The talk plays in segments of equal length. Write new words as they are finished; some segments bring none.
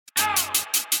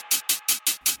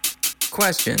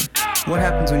Question: what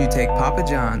happens when you take Papa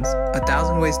John's,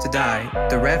 1,000 Ways to Die,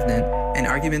 The Revenant, and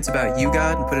arguments about you,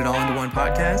 God, and put it all into one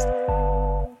podcast?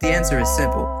 The answer is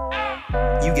simple.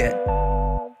 You get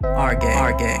our gang.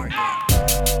 Our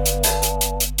gang.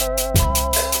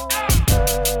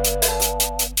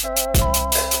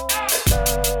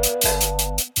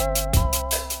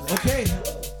 Okay,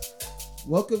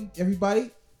 welcome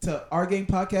everybody to Our Gang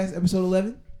Podcast, episode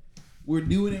 11. We're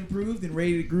new and improved and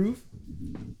ready to groove.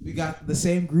 We got the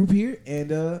same group here,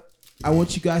 and I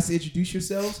want you guys to introduce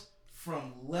yourselves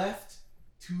from left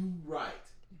to right.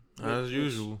 As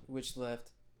usual. Which left?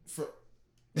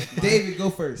 David, go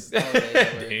first.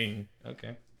 Dang.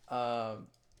 Okay. Hi,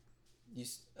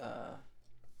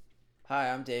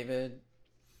 I'm David.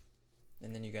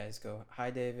 And then you guys go,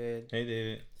 hi, David. Hey,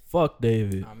 David. Fuck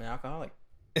David. I'm an alcoholic.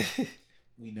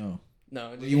 We know. No.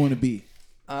 What do you want to be?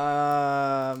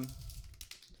 I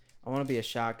want to be a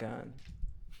shotgun.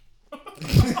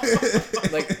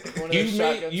 Like one of those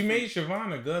shotguns. You made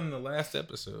Siobhan a gun in the last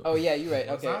episode. Oh yeah, you're right.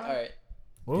 Was Okay, I? all right.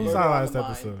 What was Murder our on last the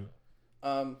mind.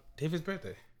 episode? David's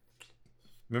birthday.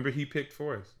 Remember he picked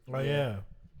for us. Oh yeah.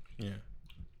 Yeah.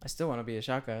 I still want to be a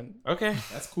shotgun. Okay.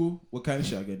 That's cool. What kind of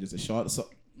shotgun? Just a shot?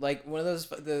 Like one of those.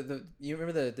 The you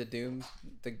remember the Doom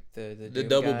the Doom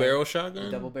double guy? barrel The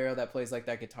shotgun. double barrel that plays like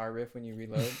that guitar riff when you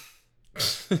reload.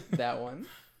 That one.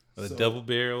 The So- double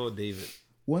barrel of David.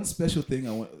 One special thing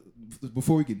I want,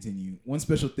 before we continue, one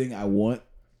special thing I want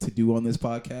to do on this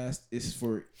podcast is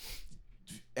for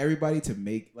everybody to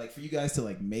make, like, for you guys to,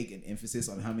 like, make an emphasis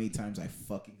on how many times I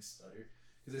fucking stutter.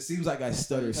 Because it seems like I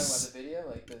stutter. Are you talking about the video?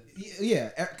 Like the Yeah,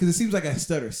 because it seems like I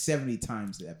stutter 70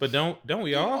 times that. But don't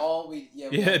we all?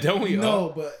 Yeah, Don't we all?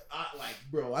 No, but I, like,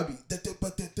 bro, I be.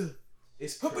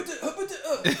 It's crazy.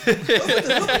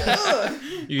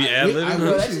 You I ad-libbing?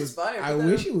 Bro, wish that's it just was. fire. I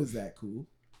wish it was that cool.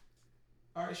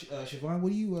 All right, Siobhan, what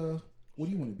do you want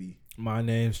to be? My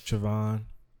name's Chavon.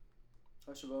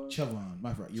 Chavon,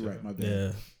 my fault. You're right. My bad.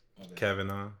 Yeah. My bad.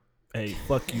 Kavanaugh. Hey,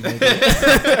 fuck you,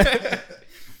 nigga.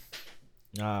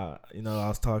 I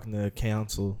was talking to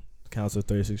Council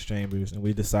 36 Chambers, and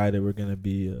we decided we're gonna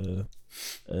be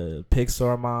a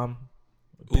Pixar mom.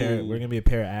 We're gonna be a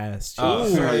pair of ass. Oh,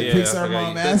 Ooh, sorry, yeah, Pixar I forgot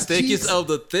mom you- ass the cheeks. thickest of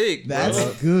the thick, bro.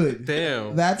 That's good.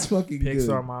 Damn. That's fucking Pixar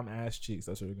good. mom ass cheeks.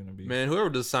 That's what we're gonna be. Man, whoever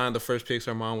designed the first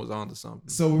Pixar mom was onto something.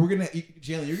 So we're gonna,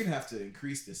 Jalen, you're gonna have to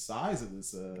increase the size of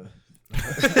this.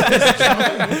 That's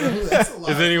a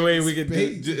lot Is there any of way we could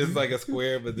space. do? It's like a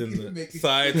square, but then You can the make it-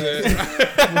 sides. Well,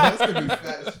 that's gonna be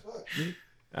fat as fuck. Dude.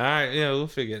 All right, yeah, we'll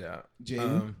figure it out.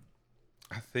 Jalen?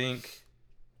 I think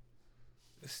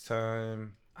this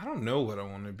time I don't know what I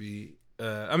want to be.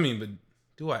 But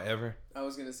do I ever? I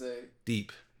was gonna say.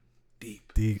 Deep.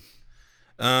 Deep.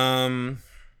 I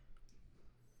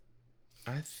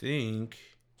think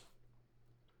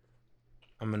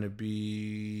I'm gonna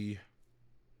be.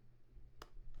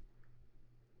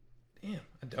 Damn,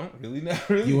 I don't really know.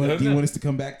 Do you want us to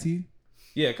come back to you?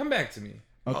 Yeah, come back to me.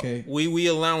 Okay. We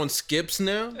allowing skips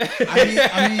now?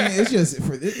 I mean, it's just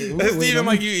for this. That's even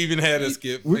like you even had a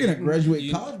skip. We're gonna Like,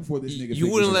 graduate college before this nigga.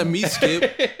 You wouldn't let me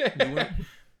skip.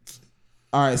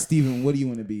 All right, Steven, what do you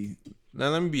want to be? Now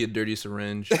let me be a dirty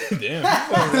syringe. Damn.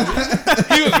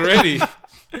 He was ready.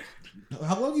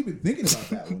 How long you been thinking about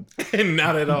that one?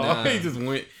 Not at all. Nah. He just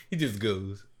went. He just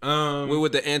goes. We're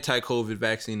with the anti-COVID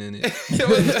vaccine in it. It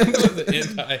was an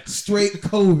anti. Straight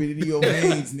COVID in your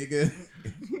veins, nigga.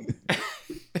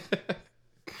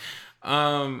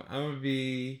 I'm gonna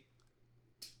be.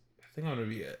 I think I'm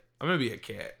gonna be a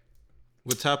cat.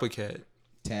 What type of cat?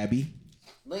 Tabby,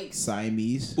 Lynx.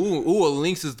 Siamese. Ooh, a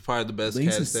lynx is probably the best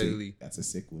Lynx cat, is sick. aesthetically. That's a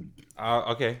sick one.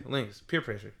 Okay, Lynx. Peer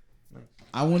pressure.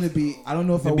 I want to be. I don't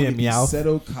know if I Maybe want a to be Meowth.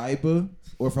 Seto Kaiba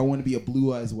or if I want to be a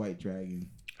Blue Eyes White Dragon.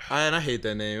 I hate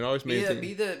that name. It always made it.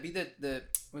 Be the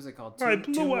what's it called? Right,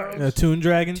 Blue Eyes. Toon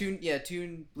Dragon.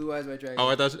 Toon Blue Eyes White Dragon. Oh,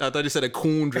 I thought you said a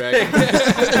coon dragon.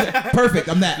 Perfect.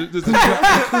 I'm that.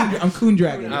 I'm Coon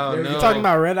Dragon. Oh, There we no. go. Talking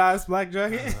about Red Eyes Black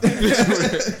Dragon.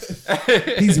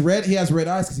 He's red. He has red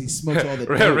eyes because he smokes all the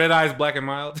dope. Red eyes, black and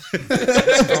mild. Oh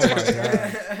my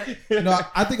god. No,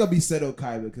 I think I'll be Seto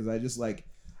Kaiba because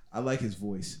I like his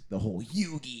voice. The whole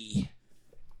Yugi.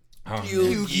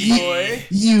 Yugi.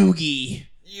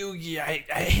 Yugi, I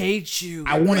hate you.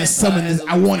 I want to summon this.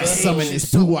 I want to summon this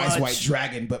Blue Eyes White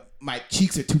Dragon, but my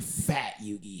cheeks are too fat,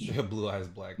 Yugi. Blue eyes,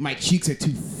 black. My cheeks are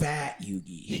too fat,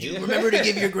 Yugi. Remember to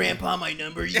give your grandpa my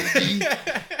number, Yugi.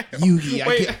 Yugi,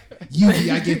 Wait,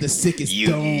 Yugi, I get the sickest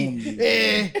dome.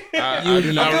 I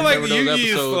do not I remember feel those Yugi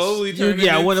is episodes. slowly turning Yugi,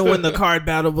 I want to into- win the card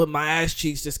battle, but my ass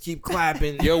cheeks just keep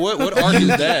clapping. Yo, what arc is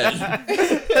that?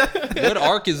 What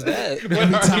arc is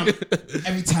that?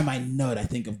 Every time I nut, I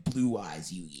think of Blue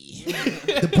Eyes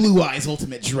Yugi. The Blue Eyes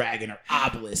Ultimate Dragon or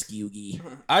Obelisk Yugi.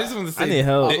 I just want to say, I need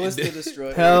help. Obelisk the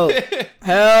Destroyer.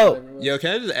 Help. Yo,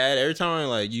 can I just add? Every time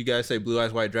like you guys say Blue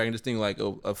Eyes White Dragon, just think like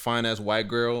a fine ass white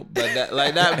girl, but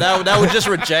that would just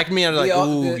reject me. I'm like,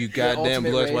 ooh, you goddamn ultimate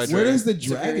Blue Eyes race. White Where Dragon. does the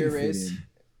Superior dragon fit race. in?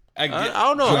 I get, I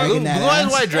don't know. Dragging Blue that Eyes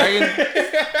ass? White Dragon.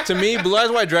 To me, Blue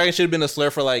Eyes White Dragon should have been a slur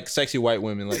for like sexy white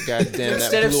women. Like, goddamn,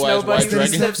 Instead that of Blue Snow Eyes Bunny, White Dragon.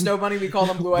 instead of Snow Bunny, we call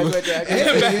them Blue Eyes White Dragon.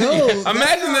 Hey, yo, that's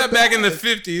imagine not that back in the bad.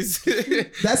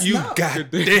 50s. That's you not-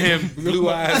 goddamn blue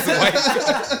eyes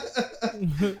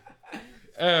white.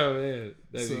 Oh man,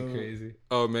 that'd So- be crazy.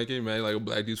 Oh man, can you imagine like a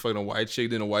black dude's fucking a white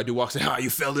chick, then a white dude walks in, you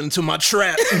fell into my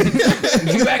trap.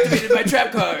 You activated my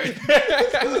trap card.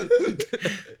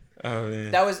 Oh man.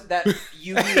 That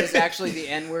Yugi is actually the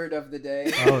N-word of the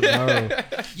day. Oh no.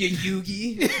 You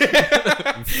Yugi.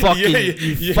 Fucking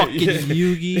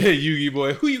Yugi. Yeah, Yugi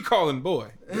boy. Who you calling boy?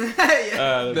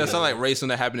 Yeah. That sounds like racing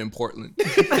that happened in Portland.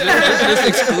 just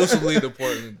exclusively the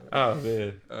Portland. Oh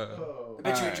man. I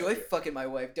bet you enjoy fucking my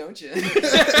wife, don't you?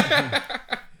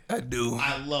 I do.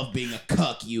 I love being a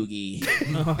cuck, Yugi.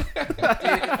 Dude,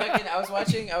 fucking, I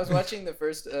was watching the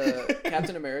first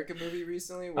Captain America movie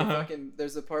recently. Where fucking,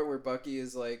 there's a part where Bucky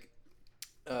is like,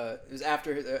 it was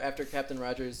after Captain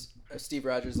Rogers, Steve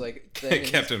Rogers, like thing, and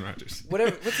Captain Rogers.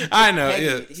 whatever. What's it? I know, Peggy.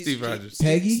 yeah, He's- Steve Rogers.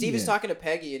 Peggy? Steve is Yeah. talking to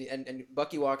Peggy, and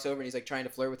Bucky walks over and he's like trying to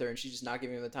flirt with her, and she's just not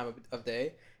giving him the time of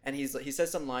day. And he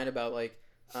says some line about like,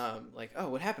 oh,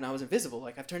 what happened? I was invisible.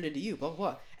 Like, I've turned into you, blah, blah,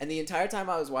 blah. And the entire time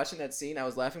I was watching that scene, I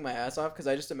was laughing my ass off because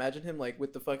I just imagined him, like,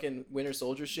 with the fucking Winter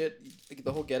Soldier shit, like,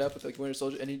 the whole get-up with, like, Winter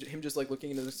Soldier, and him just, like, looking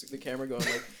into the camera going,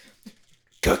 like,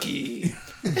 Cookie!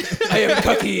 I am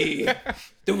Cookie!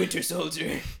 The Winter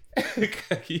Soldier!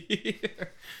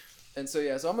 And so,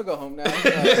 yeah, so I'm gonna go home now.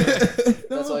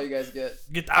 That's all you guys get.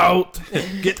 Get out.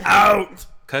 Get out.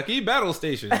 Cucky battle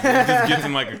station. He just gets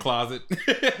in like a closet.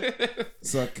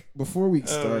 So before we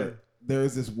start, there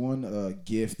is this one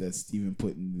GIF that Steven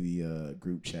put in the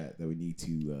group chat that we need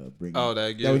to bring. Oh, up.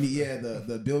 that That we GIF? need,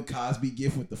 the Bill Cosby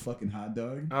GIF with the fucking hot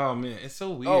dog. Oh man, it's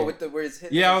so weird. Oh, with the where it's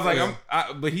hit. yeah, I was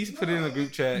like, but he's put it in a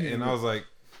group chat, and I was like,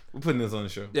 we're putting this on the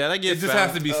show. Yeah, that It gets just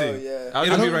has to be Oh, seen. yeah. I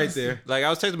It'll be don't- right there. Like I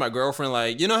was texting my girlfriend,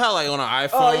 like, you know how like on an iPhone,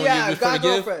 Oh, you yeah, just got put a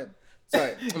GIF? girlfriend.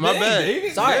 Sorry. My bad.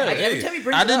 David. Sorry, Yeah, like, every hey. time he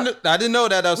brings I it up. didn't know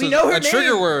that was We know her a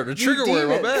trigger name. word. A You trigger word.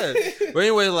 My demon. bad. But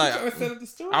anyway, like Set up the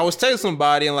story. I was texting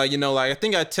somebody and like, you know, like I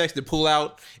think I texted pull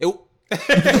out. It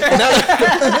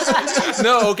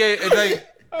no, okay, it's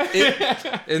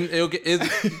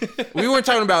like we weren't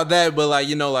talking about that, but like,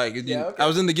 you know, like Yeah, okay. I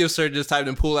was in the gift search, just typed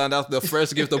in pull out, and that was the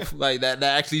first gift of, like that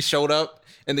actually showed up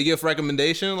in the gift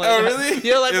recommendation. Like, Oh really?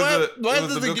 Yeah, like Why why was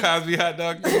does the the Bill gift, Cosby hot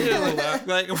dog?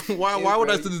 like why would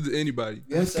I send this to anybody?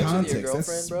 You have With sex with your context, girlfriend,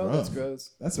 that's bro? rough. That's gross.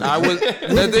 That's I was.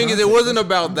 The thing is, it wasn't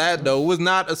about that though. It was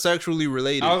not a sexually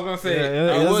related. I was gonna say.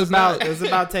 Yeah, it it was was about not- it was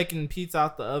about taking pizza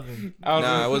out the oven. I was Nah,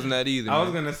 gonna- it wasn't that either. I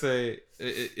was man. gonna say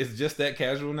it's just that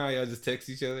casual now. Y'all just text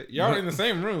each other. Y'all are in the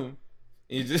same room.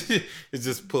 And you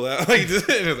just pull out like just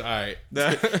all right.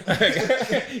 I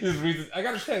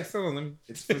got a text. Someone let me.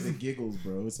 It's for the giggles,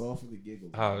 bro. It's all for the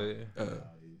giggles. Oh yeah.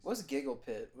 What's Giggle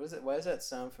Pit? What is it? Why does that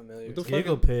sound familiar?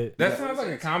 Giggle pit. That sounds like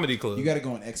a comedy club. You got to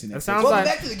go on X and That X. sounds Welcome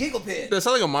like back to the Giggle Pit. That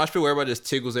sounds like a mosh pit where everybody just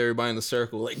tickles everybody in the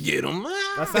circle, like get them.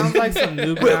 that sounds like some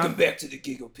new Welcome ground. back to the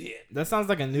Giggle Pit. That sounds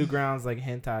like a Newgrounds like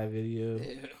hentai video.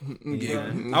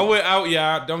 Giggle, I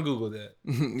would. Don't Google that.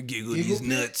 giggle these Pit?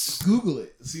 nuts. Google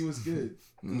it. See what's good.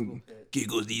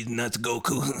 Giggle these nuts,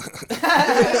 Goku.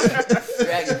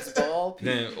 Dragon's Ball.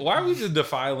 Pit. Damn, why are we just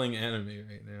defiling anime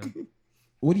right now?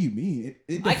 What do you mean?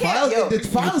 It I can't- defiles, yo, it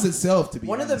defiles itself, to be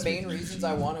One of the honest with main you. reasons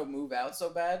I want to move out so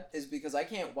bad is because I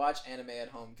can't watch anime at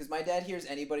home. Because my dad hears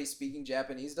anybody speaking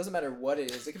Japanese, doesn't matter what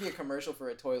it is. It could be a commercial for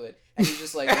a toilet, and he's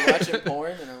just like watching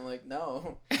porn, and I'm like,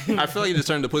 no. I feel like you just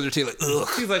turned to Pusha T like, ugh.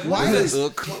 She's like, Why what is- is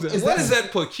Ugh. what is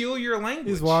that peculiar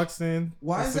language? He walks in.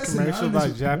 Why it's is a that commercial synonymous about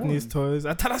with Japanese porn? toys.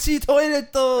 Atarashi toilet.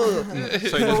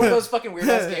 So Or you one of just, those fucking weird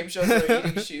ass game shows where they're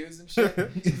eating shoes and shit.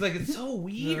 He's like, it's so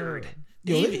weird.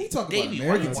 Yo, let me talk about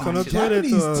American It's TV. gonna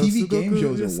Japanese toilet, TV game Sudoku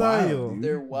shows are Desayo. wild, dude.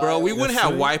 They're wild. bro, we wouldn't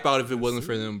have Yes, sir. Wipeout if it wasn't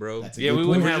for them, bro. That's a Yeah, good we point.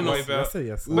 wouldn't have Original- Wipeout. That's a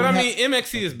yes. But I have- mean,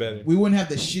 MXC is better. We wouldn't have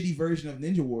the shitty version of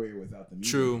Ninja Warrior without them. either.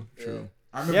 True, Yeah. true.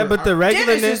 I remember Yeah, but the regular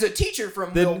Dennis is a teacher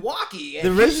from the- Milwaukee, and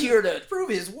the he's rigi- here to prove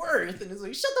his worth. And it's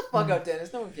like, shut the fuck up,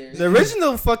 Dennis. No one cares. the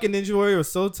original fucking Ninja Warrior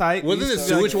was so tight. Wasn't We it used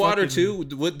to be sewage like water fucking- too?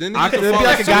 Didn't There'd be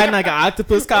like a guy in like an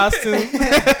octopus costume,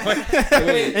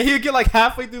 and he'd get like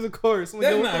halfway through the course. I'm like,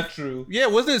 That's yo, what not true. Yeah,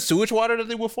 wasn't it sewage water that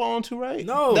they would fall into, right?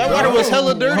 No, that bro. water was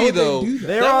hella Why dirty would they though. do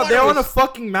that? They're on a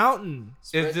fucking mountain.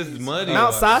 It's just muddy.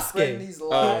 Mount water. Spreading Sasuke. these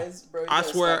lies, bro. You I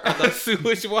gotta swear, stop. I thought,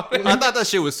 Sewage water. I thought that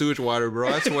shit was sewage water, bro.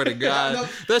 I swear to God, No,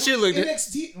 that shit looked.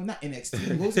 NXT, well, not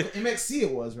NXT. What was it? MXC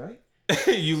it was, right?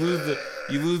 You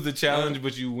lose the challenge,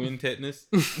 but you win tetanus.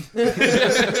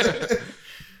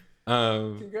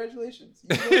 Congratulations.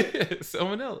 You won it.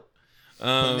 Someone else.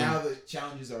 But now the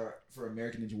challenges are for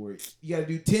American Ninja Warrior. You got to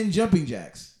do 10 jumping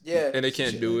jacks. Yeah. And they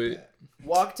can't Shit do like it. that.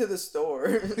 Walk to the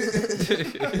store.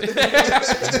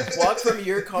 Walk from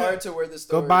your car to where the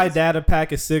store Go buy is. Dad a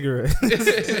pack of cigarettes.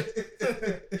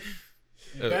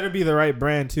 Better be the right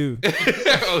brand too.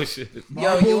 Oh shit!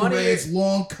 Marble you wanna Reds,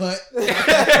 long cut,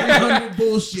 300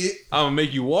 bullshit. I'm gonna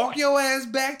make you walk your ass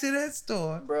back to that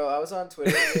store. Bro, I was on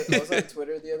Twitter.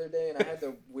 The other day, and I had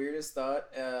the weirdest thought.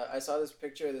 I saw this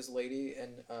picture of this lady,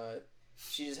 and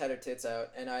she just had her tits out.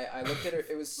 And I looked at her.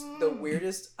 It was the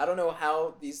weirdest. I don't know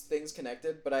how these things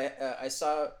connected, but I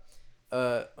saw.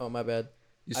 Oh my bad.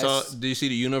 Do you see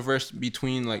the universe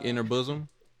between like inner bosom?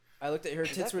 I looked at her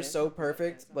tits were so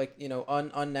perfect, like, you know,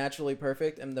 unnaturally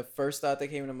perfect, and the first thought that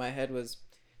came into my head was,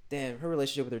 damn, her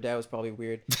relationship with her dad was probably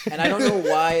weird. And I don't know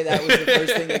why that was the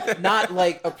first thing. Like, not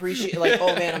like appreciate, like,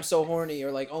 oh man, I'm so horny,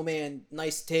 or like, oh man,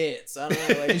 nice tits. I don't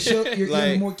know, like, You're Like-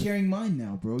 getting a more caring mind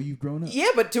now, bro. You've grown up. yeah,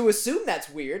 but to assume that's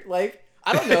weird, like,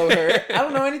 I don't know her. I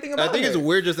don't know anything about I think her. it's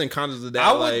weird just in context of that.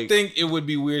 I would like, think it would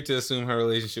be weird to assume her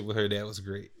relationship with her dad was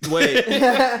great. wait,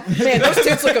 Man, those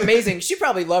tits look amazing. She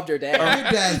probably loved her dad.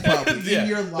 Your dad's probably Yeah, in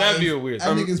your life. that'd be a weird-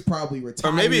 I think it's probably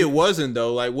retired. or maybe it wasn't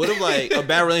though. Like, what if like a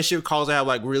bad relationship calls her have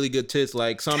like really good tits?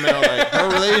 Like somehow like her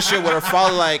relationship with her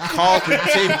father like calls her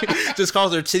titties, just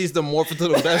calls her titties to morph into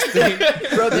the best thing.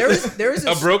 Bro, there is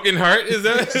A broken heart is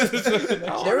that?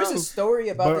 there is a story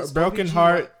about this Broken OBGYN.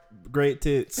 heart, great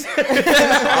tits.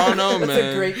 I don't know, That's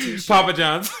man. a great t-shirt. Papa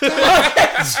John's.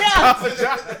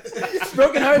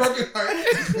 Broken hearts, Broken heart.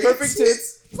 perfect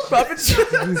tits. Papa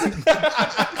John's.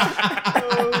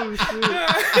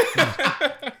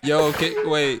 Yo, okay,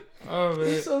 wait. Oh man.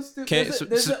 He's so stupid. Can't-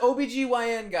 There's so- an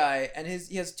OBGYN guy, and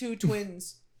he has two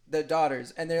twins, the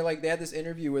daughters, and they're like, they had this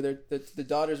interview where the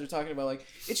daughters were talking about, like,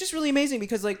 it's just really amazing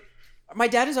because, like, my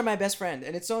dad is my best friend,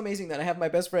 and it's so amazing that I have my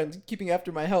best friend keeping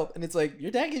after my health. And it's like, your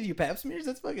dad gives you pap smears?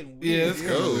 That's fucking weird. Yeah, that's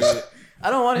Oh, cool. shit. I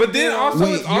don't want to. But then also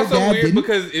Wait, it's your also dad weird didn't?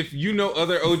 because if you know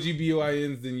other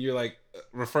OGBOINs, then you're like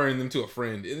referring them to a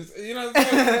friend. It's, you know, like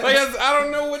I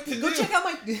don't know what to go do. check out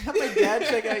have my dad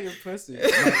check out your pussy.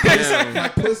 Damn. My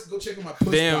puss, go check on my puss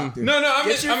Damn. doctor. No, I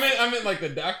Get your- meant like the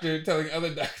doctor telling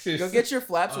other doctors. Go get your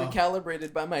flaps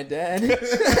recalibrated by my dad.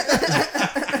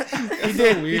 He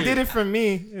did. He weird. did it for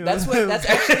me. That's what. That's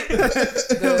actually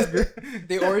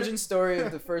the origin story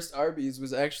of the first Arby's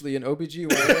was actually an OBGYN.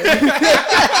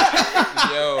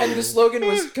 Yo. And the slogan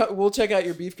was, "We'll check out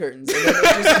your beef curtains." And then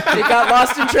it got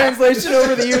lost in translation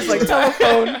over the years, like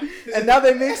telephone. And now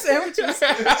they make sandwiches.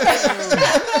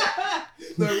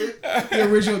 The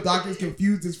original doctor's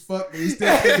confused as fuck, but he's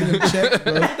still taking him check,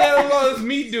 bro. What the hell is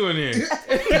meat doing here?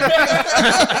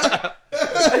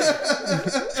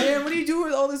 Man, what do you do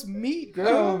with all this meat, girl?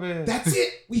 Oh man. That's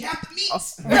it. We have the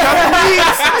meats.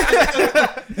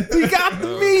 We got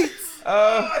the meat.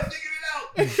 I figured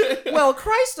it out. Well,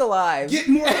 Christ alive. Get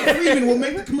Morgan Freeman. We'll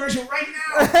make the commercial right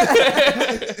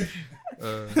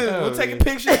now. We'll take a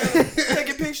picture. Take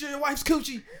a picture of your wife's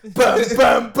coochie. Bum,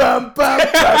 bum, bum, bum, bum.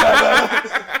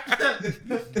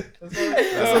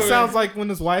 That's what it sounds like when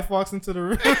his wife walks into the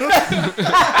room.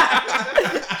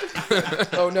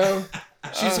 Oh no,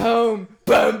 she's home.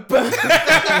 Bum, bum.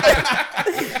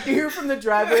 You hear from the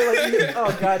driveway, like,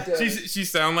 oh god damn. She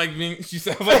sounds like being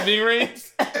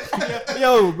raised.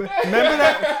 Yo,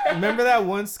 remember that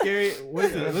one scary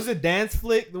was it dance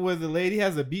flick where the lady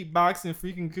has a beatbox and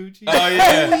freaking coochie? Oh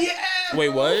yeah. Wait,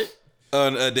 what?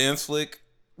 A dance flick.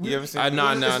 You ever seen? I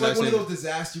know. It's No, like one of no. those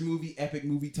disaster movie, epic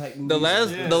movie type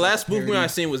movies. The last movie I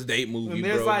seen was Date Movie, And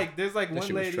there's bro. there's That one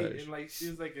shit was lady trash. and like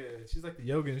she's like the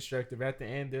yoga instructor, but at the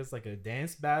end there's like a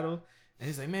dance battle and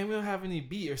he's like, man, we don't have any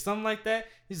beat or something like that.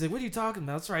 He's like, what are you talking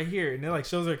about? It's right here. And it like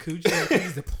shows her coochie and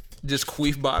he's like, Just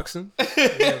queef boxing.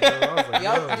 yeah, bro. I was like,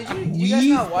 Y'all, yo. did you guys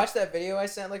not watch that video I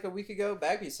sent like a week ago?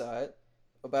 Bagby saw it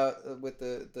about with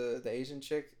the Asian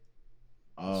chick.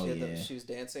 Oh She was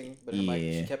dancing, but her mic,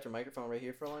 she kept her microphone right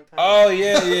here for a long time. Oh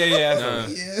yeah. Nah.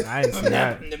 yeah. I didn't see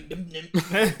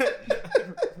that.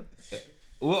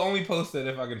 Well, only post that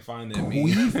if I can find that meme.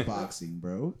 Queef boxing,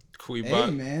 bro. Queef Hey,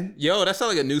 box. man. Yo, that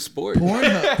sounds like a new sport.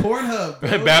 Pornhub,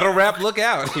 bro. Battle rap, look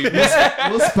out.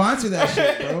 We'll sponsor that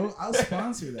shit, bro. I'll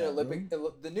sponsor The that. Olympic,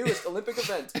 the newest Olympic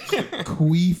event.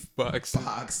 Queef Boxing.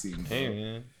 boxing. Bro. Hey,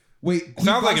 man. Wait, queef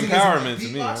Sounds like boxing empowerment is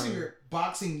to me, Boxing huh? or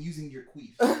boxing using your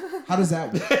queef. How does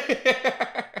that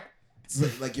work?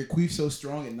 It's like your queef so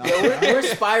strong and not. Yo, we're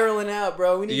spiraling out,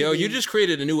 bro. We need Yo, to be, you just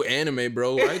created a new anime,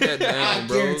 bro. Write that I down,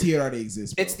 bro. guarantee it already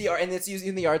exists. Bro. It's the art, and it's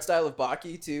using the art style of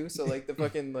Baki too. So like the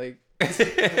fucking like.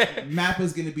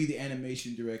 Mappa's gonna be the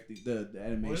animation directing the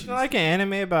animation. Wasn't it like an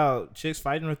anime about chicks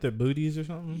fighting with their booties or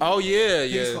something? Oh yeah, I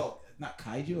think it's yeah. called not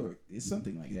Kaijo or it's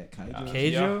something like that. Kaijo,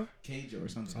 Keijo? Keijo or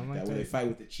something Something like like that, where they that. fight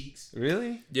with the cheeks.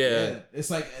 Really? Yeah.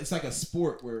 It's like a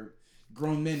sport where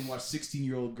grown men watch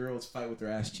 16-year-old girls fight with their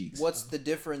ass cheeks. What's the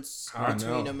difference I don't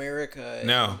between know. America and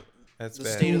No. That's the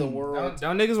bad. state of the Boom. world?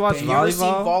 Don't niggas watch Damn. You ever seen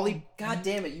volleyball? volley? God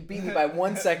damn it! You beat me by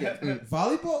 1 second.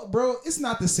 Volleyball, bro? It's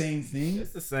not the same thing.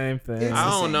 It's the same thing. It's- I the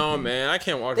don't same know, thing. man. I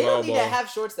can't watch They don't need to volleyball. have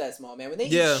shorts that small, man. When they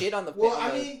Yeah. eat shit on the, Well, on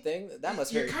I the mean, thing, that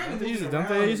must You're hurt. kind of Don't they moving usually- don't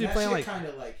around. they and usually that play shit like- kind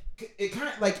of like it kind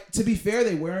of like, to be fair,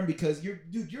 they wear them because you're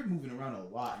moving around a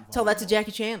lot. in Tell that to volleyball.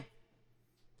 Jackie Chan.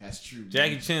 That's true.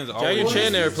 Jackie man. Chan's Jackie always.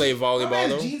 Chan never played My volleyball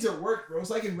man's though. jeans are work, bro. It's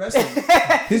like in wrestling.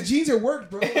 His jeans are work,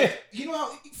 bro. Like, you know how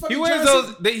fucking He wears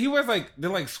Johnson- those. He wears like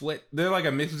they're like sweat. They're like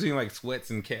a mix between like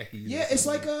sweats and khakis. Yeah, it's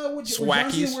like when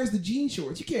Swackies. Johnson wears the jean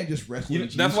shorts. You can't just wrestle. You know, in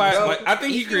jean that's why. shorts. Like, I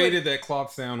think he He's doing- created that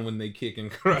clock sound when they kick and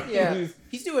cry. Yeah,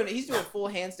 he's doing full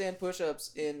handstand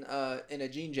push-ups in a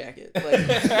jean jacket. Like,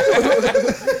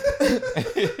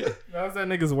 That was that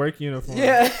nigga's work uniform.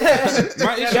 yeah.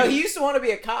 My issue- Yo, he used to want to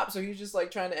be a cop, so he was just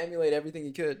like trying to emulate everything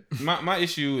he could. My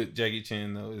issue with Jackie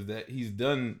Chan though is that he's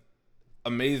done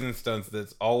amazing stunts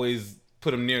that's always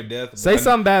put him near death. Say but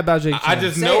something bad about Jake I Chan.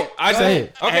 just Say know. it. I Say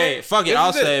just, it. Okay, Hey, fuck it. this I'll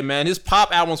is say it, man. His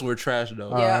pop albums were trash though.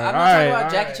 Yeah, I'm not alright, talking about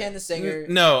alright. Jackie Chan the singer.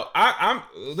 No, I'm.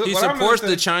 He what I'm supports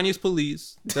gonna the say- Chinese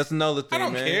police. That's another thing, I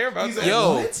don't man. care about He's that. like,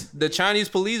 Yo, what? the Chinese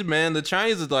police, man. The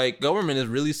Chinese is like government is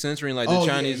really censoring like the Oh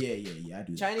Chinese. yeah. I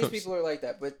do. That. Chinese people are like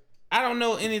that, but I don't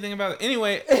know anything about it.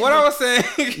 Anyway, what I was saying.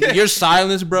 Your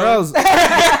silence, bro. Bros, bro.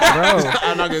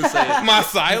 I'm not gonna say it. My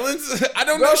silence. I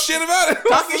don't know shit about it.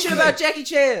 talk your shit about Jackie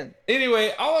Chan.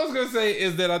 Anyway, all I was gonna say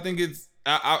is that I think it's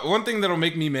one thing that'll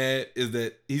make me mad is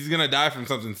that he's gonna die from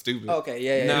something stupid. Okay,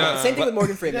 yeah. Nah, Same thing but- with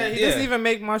Morgan Yeah, Freeman. he Yeah. doesn't even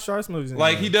make martial arts movies anymore.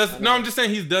 Like he does. No, I'm just saying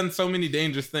he's done so many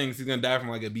dangerous things. He's gonna die from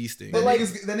like a bee sting. That like-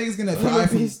 nigga's gonna die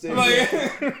from. Beast, dude. Like-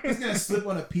 He's gonna slip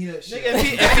on a peanut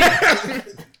Nigga, shell.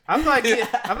 I'm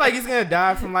like he's gonna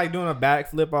die from like doing a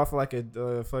backflip off like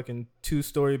a fucking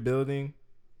 2-story building,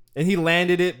 and he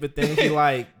landed it, but then he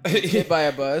like Hit by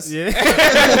a bus. yeah,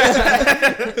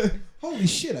 Holy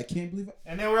shit! I can't believe.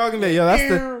 and then we're all gonna be yo,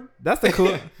 that's the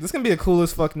cool. This gonna be the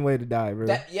coolest fucking way to die, bro.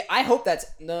 I hope that's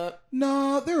no.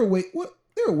 No, there are way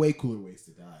cooler ways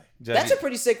to die. That's a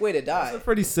pretty sick way to That's a die.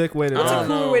 pretty sick way to I That's die. a don't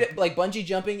cooler know. way to like bungee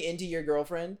jumping into your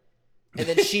girlfriend, and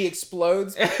then she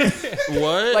explodes.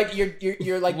 What? Like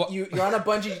you're like What? you're on a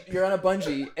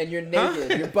bungee and you're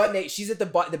naked. You're butt naked. She's at the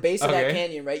base of that Okay.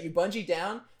 canyon, right? You bungee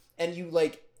down and you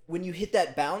like when you hit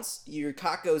that bounce, your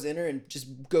cock goes in her and just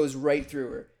goes right through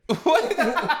her. What?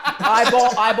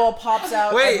 Eyeball pops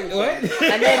out. Wait, everything. what?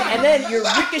 And then you're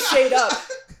ricocheted up,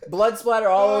 blood splatter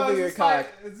all over your cock.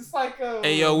 It's just like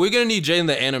Hey yo, we're gonna need Jaden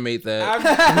to animate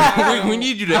that. we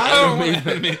need you to animate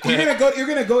that. You're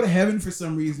gonna go to heaven for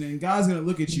some reason, and God's gonna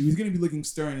look at you. He's gonna be looking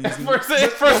stern. And he's gonna,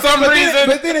 For some reason.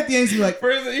 but then at the end, he's gonna be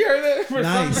like, You heard that? For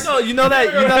Nice. some, you know that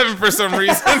you know for some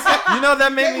reason. you know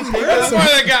that made me think That's why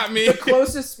that got me.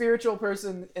 Closest spiritual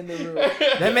person in the room.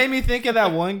 that made me think of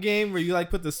that one game where you like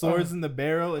put the swords in the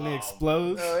barrel and it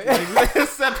explodes. Oh, yeah. Like,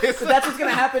 So that's what's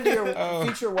gonna happen to your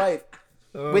future wife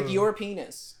with your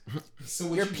penis. so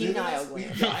would Your you live in penile that- would you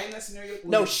gland. die in that scenario? Would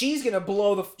No, you- she's gonna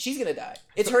die.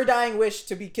 It's her dying wish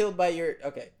to be killed by your.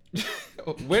 Okay,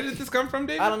 Where did this come from,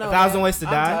 David? I don't know. 1,000 man. Ways to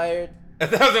I'm Die? tired.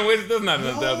 1,000 ways. That's not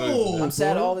 1,000 ways. No. I'm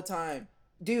sad bro. all the time,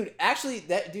 dude. Actually,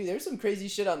 there's some crazy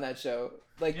shit on that show.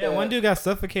 Like yeah, the, one dude got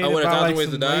suffocated Oh, what, by 1,000 like Ways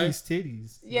some to Die? lady's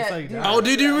titties. Yeah, That's how he dude. died. Oh,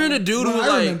 dude, do you remember the dude who No, was I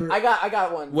like? remember. I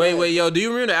got one. Wait, yo, do you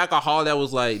remember the alcohol that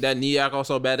was like that knee alcohol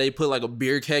so bad they put like a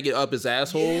beer keg up his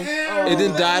asshole? Yeah, It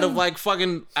then that died of one. like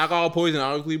fucking alcohol poisoning,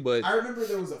 obviously, but I remember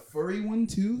there was a furry one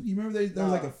too. You remember there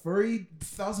was like a furry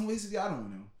 1,000 ways to die. I don't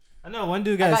know. I know one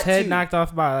dude I got his got head two. knocked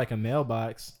off by like a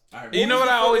mailbox. You know what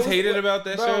I always hated about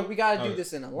that Bro, show? we gotta do Oh.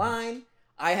 this in a line.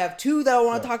 I have two that I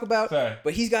want to talk about, Sorry.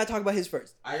 but he's gotta talk about his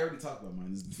first. I already talked about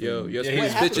mine. This is the furry yo, one. yo, Yeah,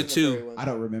 What happened spit your with the furry two, one? I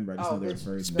don't remember. I just Oh, know they were bitch.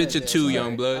 furry. Spit your Right two, there.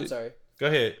 young blood. I'm sorry. Go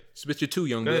ahead. spit your two,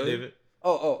 young Go ahead, blood. David.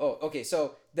 Okay.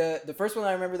 So the first one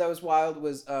I remember that was wild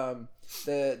was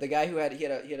the guy who had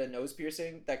a nose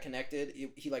piercing that connected.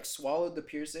 He like swallowed the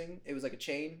piercing. It was like a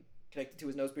chain connected to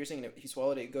his nose piercing, and he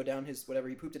swallowed it. Go down his whatever.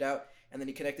 He pooped it out, and then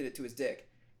he connected it to his dick,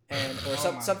 and or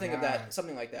something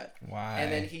like that. Why?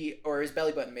 And then or his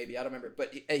belly button maybe, I don't remember.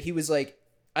 But he was like,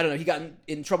 I don't know. He got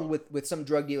in trouble with some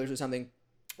drug dealers or something,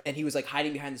 and he was like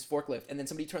hiding behind this forklift. And then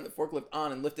somebody turned the forklift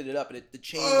on and lifted it up, and the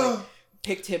chain like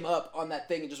picked him up on that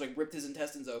thing and just like ripped his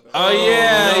intestines open. Oh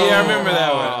yeah, I remember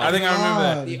that one. I think I remember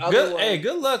God. that. The other one,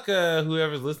 Good luck,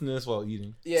 whoever's listening to this while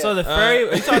eating. yeah. So the furry,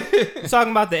 you talking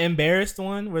about the embarrassed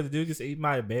one where the dude gets eaten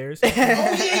by a bear?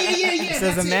 Yeah. It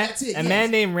says That's it. a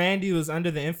man named Randy was under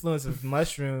the influence of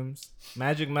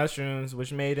magic mushrooms,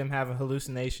 which made him have a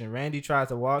hallucination. Randy tried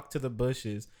to walk to the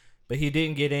bushes, but he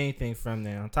didn't get anything from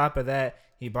them. On top of that,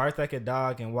 he barked like a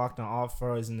dog and walked on all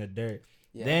fours in the dirt.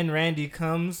 Yeah. Then Randy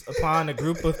comes upon a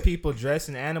group of people dressed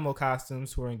in animal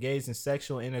costumes who are engaged in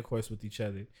sexual intercourse with each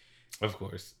other. Of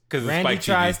course, because Randy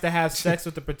tries to have sex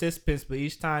with the participants, but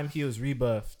each time he was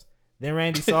rebuffed. Then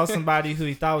Randy saw somebody who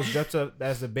he thought was dressed up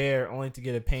as a bear, only to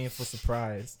get a painful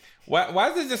surprise. Why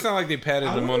does it just sound like they patted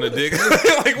I him on the wonder dick?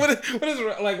 Like what is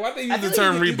like? Why they I use the feel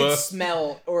term like you can rebuff?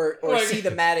 smell or Like- see the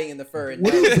matting in the fur. And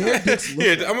What know. do bear dicks look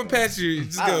Yeah, like? I'm gonna pat you.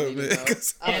 Just I go, don't need man. to know.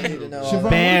 I don't need to know. all Siobhan, that.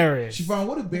 Bearish. Siobhan,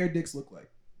 what do bear dicks look like?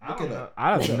 Look it up.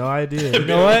 I have no idea. You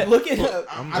know what? Look it up.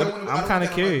 I'm I don't wanna- I don't kinda want that on my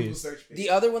Google curious. search page. The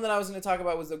other one that I was going to talk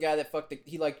about was the guy that fucked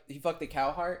he fucked the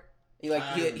cow heart. He Wait,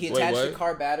 attached what? the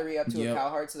car battery up to Yep. a cow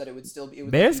heart so that it would still be. It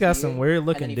would Bears keep got beating, some weird and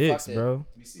looking then he dicks, fucked it. bro.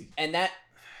 Let me see. And that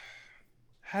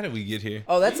How did we get here?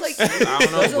 that's like I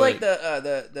don't know, those are like but-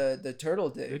 the turtle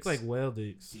dicks. It looks like whale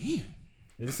dicks. Damn.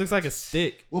 It just looks like a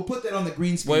stick. We'll put that on the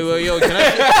green screen. Wait, yo, can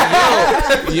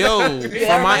I? Yo,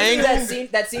 Yeah, from my reminds me of angle.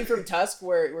 that scene from Tusk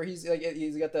where he's like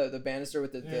he's got the banister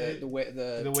with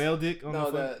the whale dick on no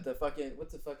the foot. the fucking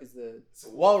what the fuck is the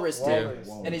walrus dick. Walrus.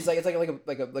 And he's like it's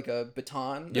like a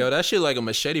baton. Yo, that shit like a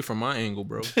machete from my angle,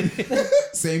 bro.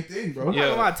 Same thing, bro.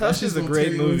 Yeah. My Tusk is a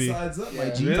great movie. Up, Yeah. my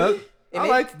G. Really? It I made-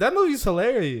 like that movie's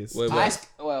hilarious. Wait, I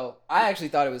what? actually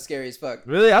thought it was scary as fuck.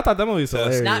 Really, I thought that movie was That's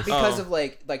hilarious. Not because Oh. of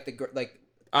like the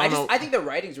I don't know. I think the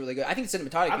writing's really good. I think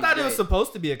cinematography. I thought it was great.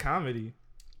 supposed to be a comedy.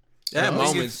 At I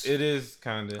think moments, it is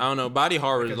kind I of. don't know. Body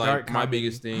horror Like is a like dark my comedy.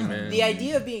 biggest thing, man. The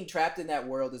idea of being trapped in that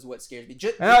world is what scares me. Yeah,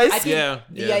 it's- I think Yeah,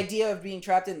 the yeah. idea of being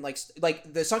trapped in like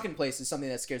the sunken place is something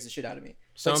that scares the shit out of me.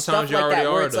 Sometimes stuff you like already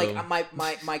that, where are, it's like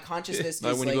though. my consciousness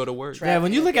Like is when you go to work. trapped Yeah,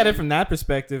 when in you a look at it thing. from that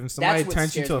perspective, and somebody what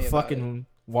turns you scares into a me about fucking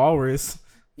walrus.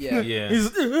 Yeah. Yeah.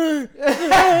 He's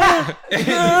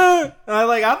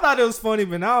I thought it was funny,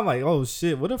 but now I'm like, oh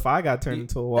shit, what if I got turned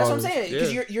into a That's walrus? what I'm saying.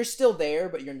 Because Yeah. you're still there,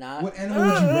 but you're not. What animal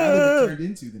would you rather be turned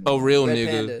into than A real Red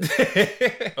nigga.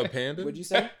 panda. A panda? What'd you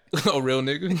say? A real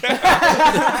nigga?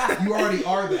 You already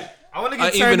are that. I want to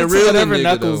get Even turned a into real whatever nigga,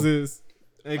 Knuckles though. is.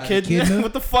 A Like a kid? echidna?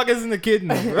 What the fuck is an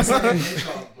echidna, bro? It's like a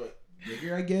hedgehog, but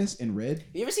bigger, I guess, and red.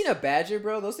 You ever seen a badger,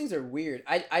 bro? Those things are weird.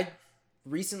 I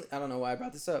recently, I don't know why I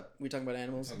brought this up. We were talking about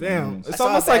animals. Damn, I it's saw a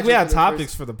almost like we badger had for the topics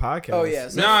first- for the podcast. Oh yeah.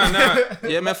 So Nah.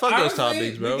 Yeah, man, fuck those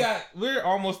Honestly, topics, bro. We're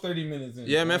almost 30 minutes in.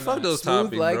 Yeah, man, Why fuck not? those Smooth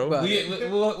topics, like bro. butter.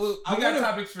 We got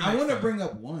topics for I next want to time. bring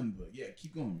up one, but yeah,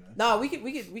 keep going, man. Nah, we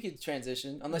could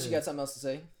transition unless you got something else to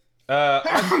say.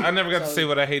 I never got to So- say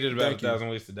what I hated about Thank you. 1,000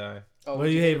 Ways to Die. Oh, What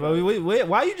what'd do you think hate, about bro? it? Wait,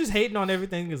 why are you just hating on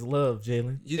everything is love,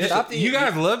 Jalen? You just, Stop the- You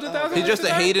guys loved 1,000 he's Ways just to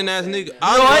a Die? hating ass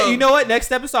nigga. You You know what?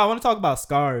 Next episode, I want to talk about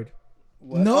Scarred.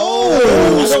 What? No,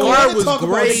 Oh, Scar Scar was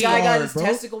great. The guy got his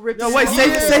testicle ripped. No, out. wait, save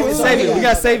it. Yeah. We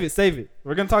gotta save it.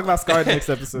 We're gonna talk about Scarred next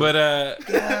episode. But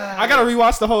I gotta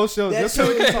rewatch the whole show. That's That's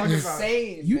what we can so talk about.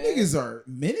 insane. You man. niggas are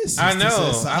menaces. I to know.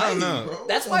 society, I don't know. Bro.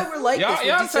 That's why we're like y'all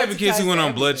this. the type of kids who went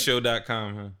on Desensitized to everything.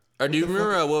 bloodshow.com, huh? Or do you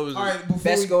remember what was All right, before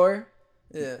Best we, score.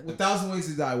 Yeah. 1,000 Ways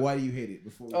to Die. Why do you hate it?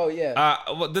 Before we, Oh yeah.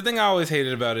 Well, the thing I always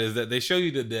hated about it is that they show you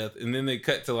the death and then they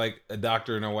cut to like a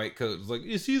doctor in a white coat. It's like,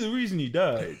 you see the reason he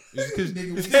died. It's because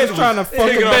Nigga, his we head He's trying to fuck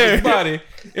a taken off his bear. body.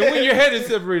 And when your head is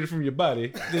separated from your body,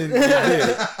 then you're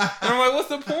dead. And I'm like, what's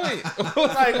the point?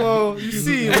 Like, well, you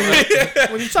see,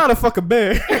 when you try to fuck a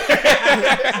bear,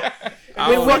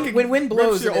 When wind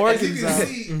blows, your it- As you organs can out.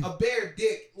 see, a bare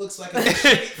dick looks like a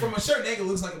machete. From a certain angle, it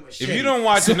looks like a machete. If you don't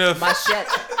watch enough, Machete.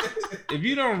 if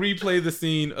you don't replay the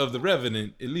scene of The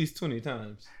Revenant at least 20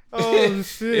 times oh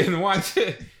shit. and watch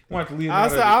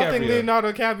Leonardo I don't think DiCaprio.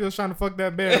 Leonardo DiCaprio was trying to fuck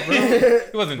that bear, bro.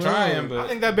 He wasn't trying, I but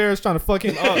think that bear is trying to fuck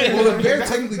him up. Well, the bear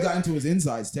technically got into his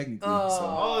insides, technically.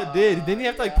 Oh, it did. Didn't he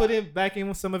have to like put him back in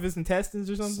with some of his intestines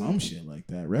or So something? some shit like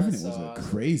that. Revenant was That's a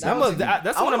crazy.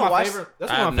 That's I one of wanna my watch- favorite.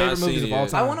 That's I one of have my not favorite movies seen of all it.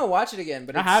 time. I want to watch it again,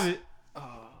 but I it's- have it.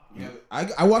 Yeah,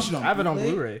 I watched it on. I have it on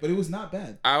Blu-ray. but it was not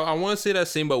bad. I want to say that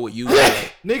same, but with you.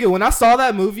 Nigga, when I saw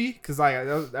that movie, cause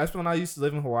like that's when I used to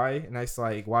live in Hawaii, and I used to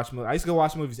like watch. I used to go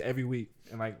watch movies every week,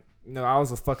 and like I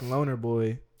was a fucking loner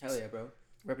boy. Hell yeah, bro.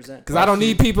 Represent. Cause I don't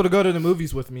need people to go to the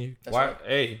movies with me. That's Why? right.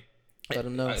 Hey, Let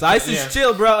them know. So I used to Yeah.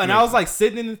 chill, bro, and I was like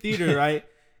sitting in the theater, right?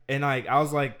 And like I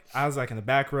was like in the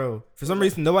back row. For some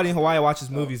reason, nobody in Hawaii watches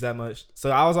movies that much.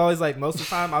 So I was always like, most of the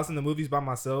time, I was in the movies by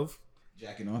myself.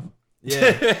 Jacking off.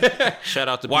 Yeah, Shout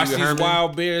out to watch Pee Wee these Herman.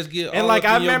 wild bears get. and all like up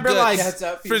I in your remember guts. like That's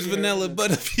up, Frizz PG Vanilla Herman.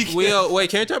 Butter Pecan. Wait,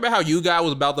 can you talk about how you guy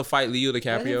was about to fight Leo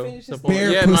DiCaprio? finish this? Bear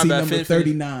Yeah, pussy my bad. number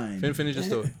 39. Finish your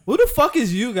story. who the fuck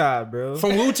is you guy, bro?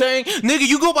 From Wu Tang, nigga,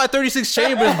 you go by 36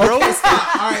 Chambers, bro.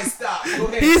 Stop. All right, stop. Go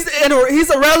ahead. He's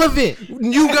irrelevant.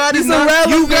 You got is He's not.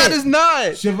 You irrelevant. got is not.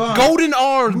 Siobhan. Golden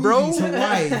arms, bro. Movies,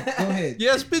 Hawaii. Go ahead.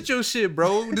 Yeah, spit your shit,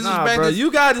 bro. This Nah, is back bro, to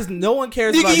you guys no one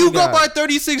cares nigga. about You you go guy. by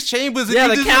 36 Chambers. And Yeah,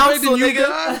 you the disrespecting council, you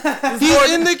nigga. guy.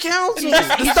 He's in the council.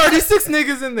 There's 36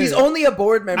 niggas in there. He's only a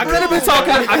board member. I could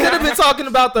have been talking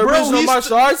about the Bro, original he's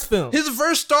martial arts film. His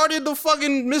verse started the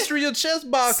fucking mystery of chess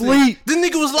boxing. Sleep. This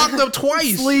nigga was locked up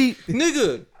twice. Sleep.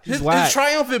 Nigga. His whack.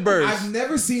 triumphant verse. I've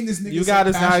never seen this nigga. You so got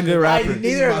is not a passionate good about rapper. anything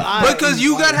Neither about have I. fucking Because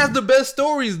you got Hawaii. has the best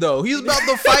stories though. He's about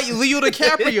to fight Leo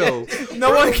DiCaprio.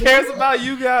 No one cares about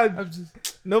you guys.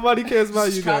 Nobody cares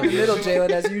about you Caught in the middle, guys. Jalen,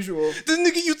 as usual. This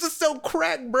nigga used to sell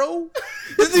crack, bro.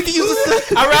 This nigga used to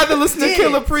sell. I'd rather listen to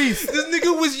Killer Priest. This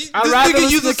nigga was. This I'd rather nigga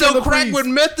used listen to to sell Killer crack Priest. with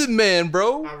Method Man,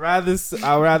 bro. I'd rather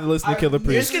listen to Killer You're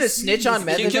Priest. just gonna snitch on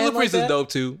Method Killer Man Priest like is that? dope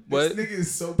too. This But nigga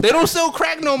is so. they don't sell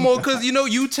crack no more because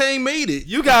Wu Tang made it.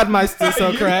 You guys might still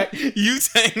sell crack. You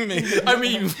Tang me. I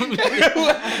mean,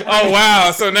 oh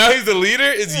wow. So now he's the leader.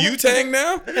 Is You Tang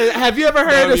now? Have you ever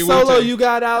heard That'd the be solo Wu-Tang. You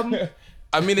Got album?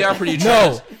 I mean, they are pretty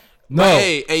trash. No. But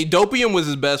hey, Dopium was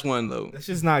his best one though. That's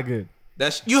just not good.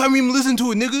 That's you haven't even listened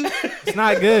to it, nigga. It's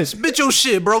not good. Spit your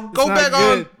shit, bro. Go not back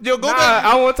good. on. Yo, go Nah, back.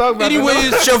 I won't talk about that.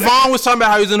 Anyways, Siobhan was talking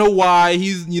about how he's in Hawaii.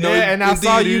 He's Yeah, and I in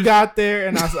saw You theaters. Got there,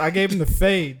 and I gave him the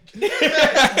fade.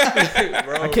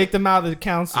 I kicked him out of the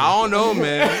council. I don't know,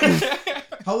 man.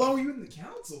 How long were you in the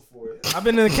council for? I've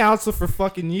been in the council for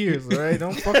fucking years, all right?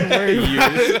 Don't fucking worry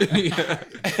about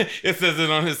it. It says it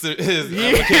on his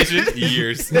application.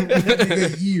 Years.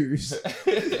 Nigga, years.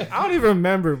 I don't even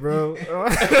remember, bro.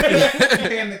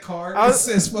 And the card. I It was-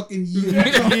 says fucking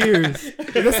years. Years.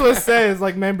 That's what it says,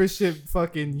 like membership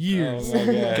fucking years. Oh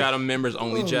my God. Got a members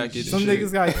only jacket. Some and shit.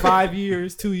 niggas got like 5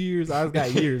 years, 2 years. I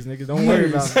got years, nigga. Don't worry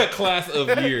about it. Class of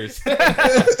years.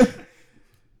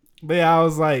 But yeah, I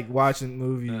was like watching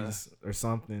movies or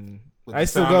something. With I the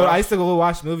used to sound go. off? I used to go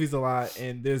watch movies a lot,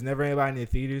 and there's never anybody in the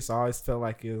theater, so I always felt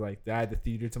like it was like I had the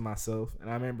theater to myself. And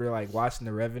I remember like watching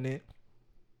The Revenant,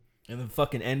 and the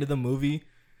fucking end of the movie,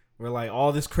 where like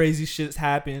all this crazy shit's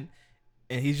happened,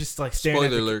 and he's just like staring. Spoiler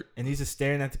at the, alert. And he's just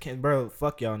staring at the camera. Bro,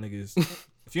 fuck y'all niggas.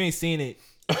 If you ain't seen it,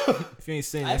 that's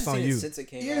I haven't on seen you. it since it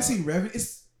came You out. haven't seen Revenant?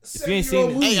 It's If you ain't seen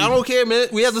 7-year-old it- movie. Hey, I don't care, man.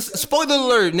 We have the spoiler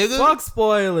alert, nigga. Fuck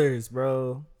spoilers,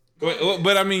 bro. Wait,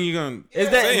 but I mean, you're gonna Is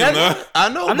say that- him, though. I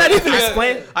know. I'm not but even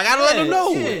explaining. I gotta let them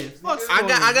know. Fuck I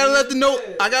gotta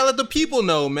let I gotta let the people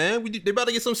know, man. They about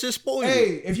to get some shit spoiled.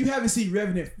 Hey, if you haven't seen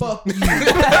Revenant, fuck you.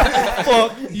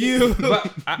 Fuck you.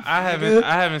 But I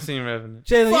haven't seen Revenant.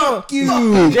 Jalen, Fuck you.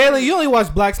 Jalen, you only watch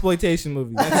blaxploitation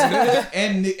movies.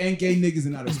 and gay niggas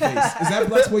in outer space. Is that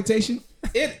blaxploitation?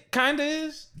 It kind of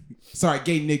is. Sorry,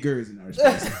 gay niggers in outer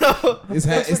space. It's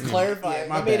Thanks it's for clarifying.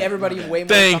 my That made bad, everybody my bad. way more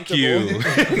Thank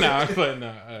comfortable. you. Nah, but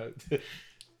no.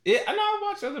 I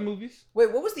watch other movies.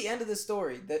 Wait, what was the end of the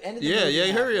story? The end of the Yeah, movie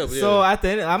yeah. Hurry up. happens. Yeah. So at the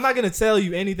end, I'm not gonna tell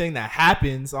you anything that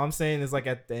happens. All I'm saying is like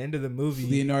at the end of the movie,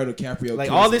 Leonardo DiCaprio. like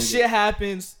kills all this niggas. shit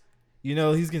happens. You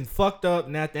know, he's getting fucked up,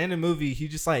 and at the end of the movie, he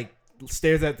just like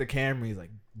stares at the camera. He's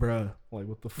like, "Bruh, like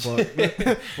what the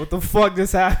fuck? What the fuck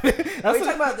just happened?" Are That's you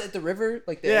what- talking about the river?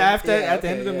 Like the yeah, after at the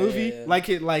okay, end of the yeah, movie, yeah, yeah. like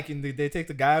it, like and they take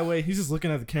the guy away. He's just looking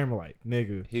at the camera like,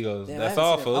 "Nigga." He goes, Damn, that's I haven't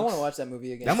all, seen it. I want folks. to watch that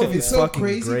movie again. That movie It's is so fucking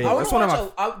crazy. great. I want That's to one of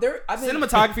watch. my I've been,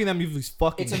 cinematography in that movie is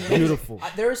fucking It's amazing. beautiful.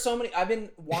 There are so many. I've been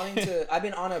wanting to. I've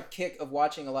been on a kick of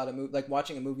watching a lot of movies, like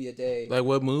watching a movie a day. Like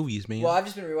what movies, man? Well, I've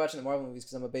just been rewatching the Marvel movies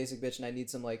because I'm a basic bitch and I need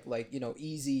some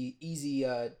easy.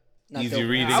 Not Easy dope-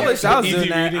 reading. I wish I was Easy doing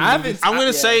that. reading I haven't. movies. I'm gonna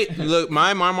Yeah. say, look,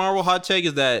 my Marvel hot take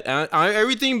is that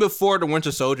everything before the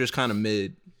Winter Soldier is kind of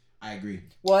mid. I agree.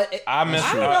 Well, I I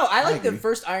messed don't up. know. I I like the agree.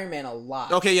 first Iron Man a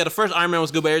lot. Okay, yeah, the first Iron Man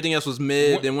was good, but everything else was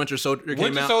mid. Win- Then Winter Soldier came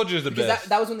Winter out. Soldier is the Because best.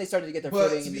 that was when they started to get their But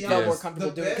footing to and be they felt more honest, comfortable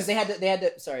the doing it because best- they had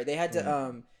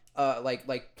to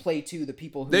like play to the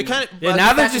people who They kind of Yeah,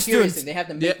 now they're Fast and just Furious doing. thing. They have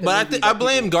to make yeah, the but I movies I that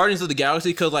blame people- Guardians of the Galaxy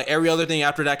because like every other thing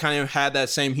after that kind of had that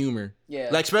same humor. Yeah.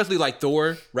 Like especially like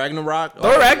Thor, Ragnarok.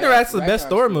 Thor Ragnarok's the Ragnarok's best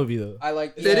Thor good. movie though. I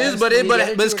like. It is, but the other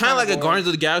it's two are kind of like a boring. Guardians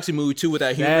of the Galaxy movie too, with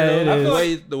that humor. Yeah, it though.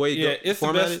 is. The way Yeah, it's the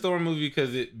formatted. best Thor movie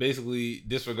because it basically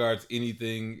disregards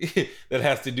anything that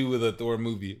has to do with a Thor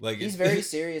movie. Like He's it- very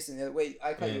serious in it. Wait,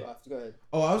 I cut Yeah. you off. Go ahead.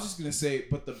 Oh, I was just gonna say,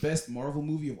 but the best Marvel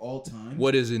movie of all time.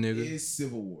 What is it, nigga? is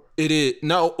Civil War? It is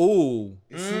no. Ooh.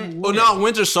 It's Civil Oh War. no,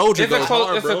 Winter Soldier It's a goes close-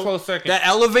 hard, it's a bro. close second. That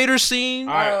elevator scene.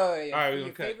 All right, Oh, yeah. all right, Your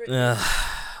we're gonna cut. favorite?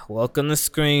 Welcome to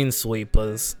Screen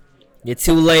Sweepers. You're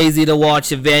too lazy to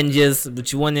watch Avengers,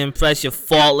 but you want to impress your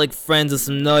fault-like friends with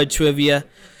some nerd trivia.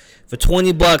 For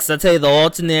 $20, I'll tell you the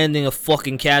alternate ending of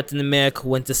fucking Captain America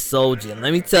Winter Soldier. And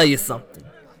let me tell you something.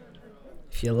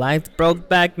 If you liked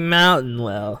Brokeback Mountain,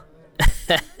 well...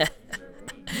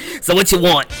 So what you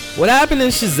want? What happened in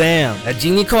Shazam? A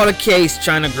Jeannie Carter case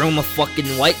trying to groom a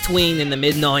fucking white tween in the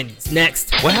mid-90s.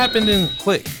 Next. What happened in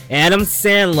Click? Adam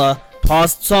Sandler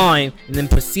paused time and then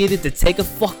proceeded to take a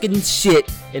fucking shit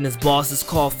in his boss's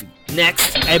coffee.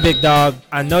 Next. Hey, big dog.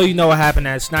 I know you know what happened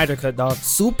at Snyder Cut, dog.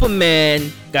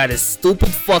 Superman got his stupid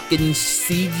fucking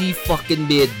CG fucking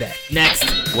beard back.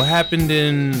 Next. What happened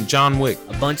in John Wick?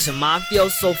 A bunch of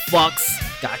mafioso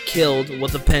fucks got killed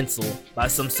with a pencil by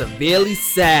some severely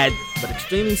sad but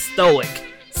extremely stoic,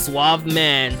 suave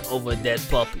man over a dead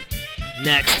puppy.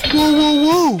 Next. Whoa, whoa,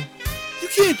 whoa! You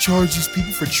can't charge these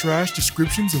people for trash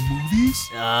descriptions of movies.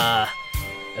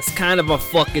 That's kind of a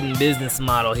fucking business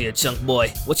model here, chunk boy.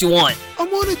 What you want? I'm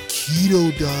on a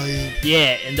keto diet.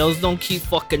 Yeah, and those don't keep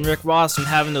fucking Rick Ross from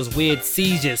having those weird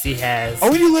seizures he has. Are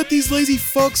we gonna let these lazy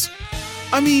fucks,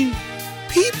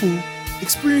 people,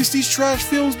 experience these trash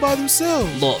films by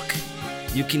themselves? Look,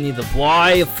 you can either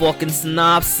buy a fucking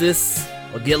synopsis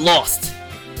or get lost.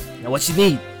 Now what you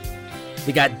need?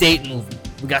 We got date movie.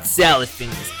 We got salad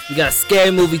fingers. We got a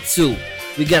scary movie too.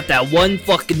 We got that one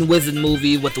fucking wizard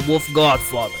movie with the Wolf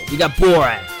Godfather. We got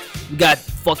Borat. We got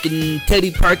fucking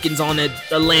Teddy Perkins on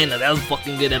Atlanta. That was a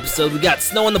fucking good episode. We got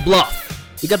Snow on the Bluff.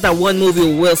 We got that one movie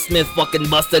with Will Smith fucking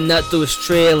bust a nut through his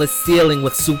trailer ceiling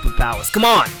with superpowers. Come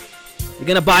on. You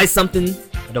gonna buy something?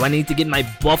 Or do I need to get my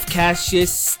buff cashier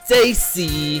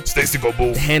Stacy Go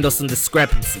boom. to handle some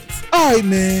discrepancies? Alright,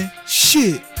 man.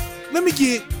 Shit. Let me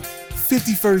get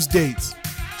 50 first dates.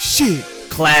 Shit.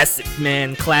 Classic,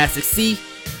 man, classic. See?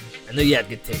 I knew you had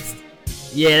good taste.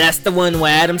 Yeah, that's the one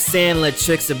where Adam Sandler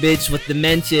tricks a bitch with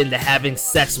dementia into having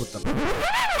sex with them.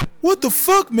 What the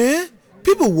fuck, man?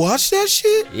 People watch that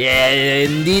shit? Yeah,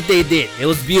 indeed they did. It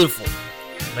was beautiful.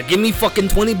 Now give me fucking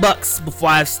 $20 before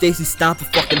I have Stacy stomp a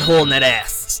fucking hole in that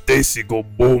ass. Stacy go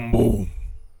boom boom.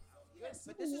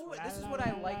 But this is what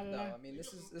I like though. I mean,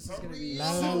 this is gonna be.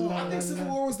 I think Civil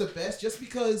War was the best just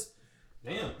because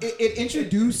it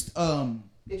introduced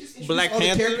it just introduced Black all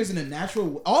Panther? the characters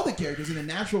in a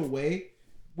natural way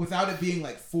without it being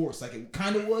like forced. Like it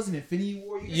kind of was in Infinity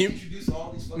War. You introduce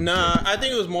all these fucking Nah, characters. I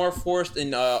think it was more forced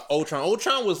in Ultron.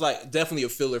 Ultron was like definitely a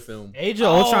filler film. Age of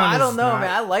Ultron. I is don't know, not- man.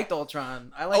 I liked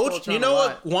Ultron. I liked Ultron. You know a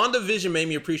what? lot. WandaVision made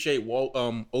me appreciate Is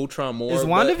Ultron more. but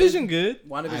WandaVision good?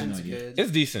 WandaVision's idea. good.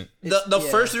 It's decent. The Yeah.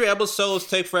 first 3 episodes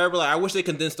take forever. Like I wish they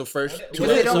condensed the first 2 Because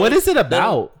they don't- What is it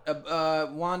about?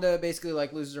 Wanda basically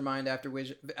like loses her mind after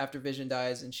Vision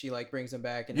dies, and she like brings him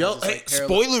back and Yo, has this, hey, like,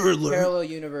 parallel, spoiler alert. parallel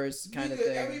universe kind of Nigga,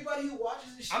 thing. Everybody who watches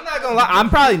this shit, I'm not gonna lie. I'm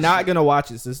probably not gonna watch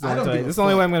this. This is the I only don't time- give a this is the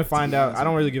only way fuck, I'm gonna find to be out. honest I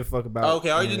don't with really give a fuck about. Okay,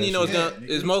 all you just need to know is Yeah, gonna nigga.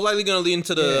 is most likely gonna lead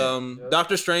into the Yeah.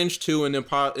 Doctor Strange 2 and then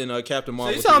Captain So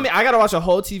Marvel. you telling 2. me I gotta watch a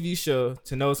whole TV show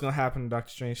to know what's gonna happen to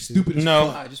Doctor Strange 2? stupid as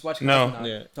No. fuck. Just watch No. Cosmonaut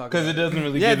Yeah. talk Because about it doesn't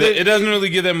really Yeah, give that, they- it doesn't really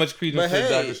give that much credence But to hey,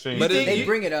 Doctor Strange. but it- They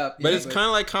bring it up, But yeah, it's kind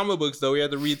of like comic books though. You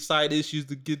have to read side issues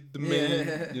to get the main.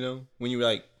 Yeah. You know, when you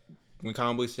like when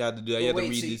comic books you have to do that. You have to Wait,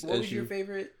 read so these what was your issues.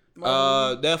 favorite? Marvel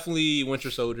movie? Definitely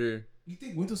Winter Soldier. You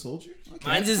think Winter Soldier? Okay,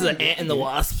 Mine's that's is an kinda Ant and the good.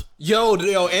 Wasp. Yo,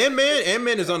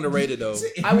 Ant-Man is underrated though.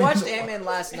 I watched Ant-Man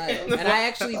last night, and I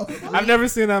actually I've never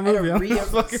seen that had a movie. I'm real- not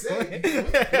fucking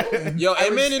playing. Yo, I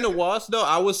Ant-Man was- and the Wasp though,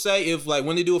 I would say if like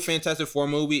when they do a Fantastic Four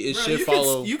movie, it Bro, should you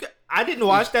follow. I didn't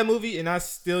watch that movie, and I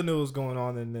still knew what was going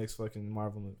on in the next fucking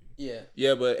Marvel movie. Yeah.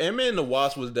 Yeah, but Ant-Man and the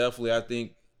Wasp was definitely, I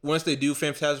think, once they do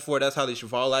Fantastic Four, that's how they should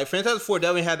follow. Like Fantastic Four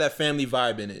definitely had that family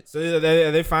vibe in it. So are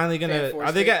they finally gonna? Fan Four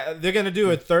Are they Stick? they're gonna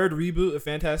do a third reboot of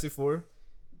Fantastic Four?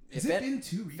 Has it been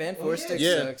 2 reboots? Fan Oh, Four yeah. Stick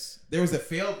Yeah. sucks. There was a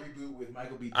failed reboot with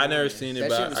Michael B. I never Jordan. seen it, That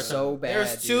but shit I was so bad.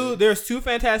 There's two. dude. There's two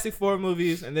Fantastic Four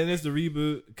movies, and then there's the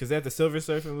reboot because they had the Silver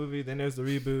Surfer movie. Then there's the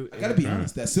reboot. I gotta be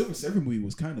honest, that Silver Surfer movie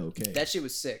was kind of okay. That shit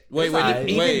was sick. Wait, It's alright.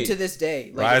 Even wait. to this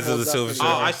day. Like, Rise it of holds the up Silver pretty Surfer.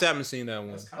 Oh, well. I still haven't seen that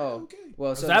one. That's kinda Oh. okay.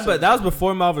 Well, so But that was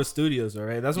before Marvel Studios, all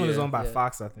right? That's when it was Yeah. owned by Yeah.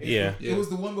 Fox, I think. Yeah. It was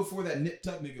the one before that Nip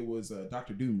Tuck nigga was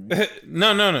Dr. Doom, right?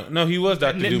 No. He was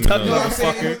Dr. Nip Doom. Tuck No, though. I'm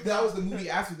saying that was the movie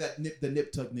after that the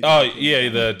Nip Tuck nigga. Oh yeah,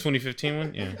 the 2015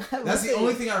 one. Yeah. That's the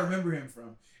only thing I remember him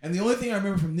from. And the only thing I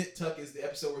remember from Nip Tuck is the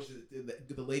episode where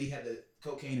the lady had the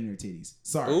cocaine in her titties.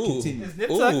 Sorry, Ooh. continue. Is Nip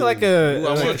Ooh. Tuck like Ooh, I a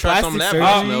want to try some of that plastic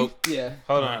breast surgery? milk. Yeah.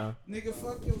 Hold on. Nigga,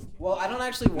 fuck you. Well, I don't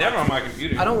actually watch. Never on my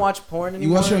computer. I don't watch porn You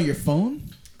anymore. watch it on your phone?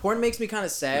 Porn makes me kind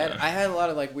of sad. I had a lot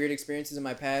of like weird experiences in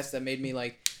my past that made me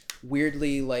like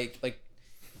weirdly like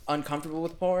uncomfortable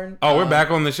with porn. Oh, we're back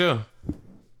on the show.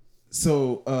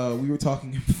 So we were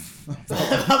talking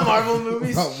Marvel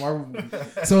movies. about Marvel movies.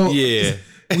 So Yeah.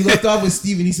 we left off with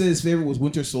Steven. He said his favorite was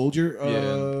Winter Soldier.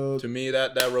 Yeah, to me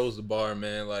that rose the bar,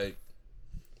 man. Like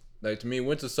to me,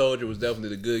 Winter Soldier was definitely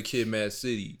the good kid, Mad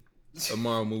City, a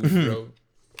Marvel movie, bro.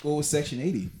 What was Section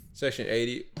 80? Section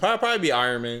 80, probably be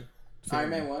Iron Man. Iron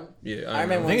Man 1. Yeah, Iron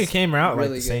Man I think it came out like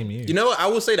Really the good. same year. You know what? I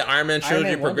would say the Iron Man Iron trilogy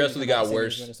Man 1 progressively didn't come out got the same as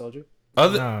worse. Winter Soldier.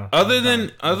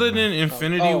 Other than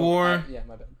Infinity War, yeah,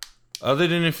 my bad. other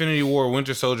than Infinity War,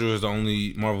 Winter Soldier was the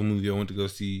only Marvel movie I went to go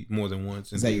see more than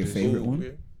once. Is that your favorite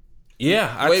one?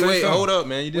 Yeah. I'd say Wait, so. hold up,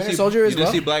 man. You didn't Winter see Soldier you as didn't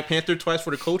well? see Black Panther twice for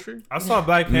the culture, I saw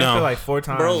Black Panther No. like 4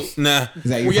 times. bro. Nah. Is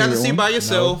that your We had to favorite see one? by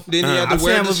yourself. Then you had I've to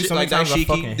wear seen that the movie shit so like many times, I dashiki.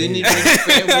 fucking Then you hate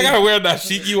bring your family. I gotta wear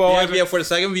dashiki while You I had to be up for the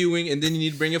second viewing, and then you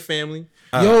need to bring your family.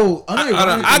 Yo,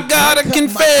 I got a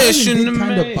confession to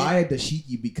kind of make. buy a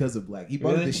dashiki because of Black. He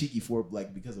bought Really? a dashiki for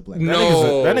Black because of Black.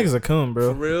 No. That nigga's a coon, For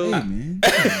bro. real. Hey man.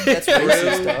 That's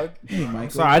racist, dog. Hey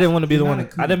Michael. Sorry, I didn't want to be the You're one. not a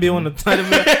coon. I didn't be the one to.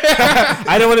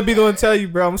 I didn't want to be the one to tell you,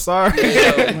 bro. I'm sorry.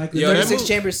 Michael, Yo, that that 36 movie-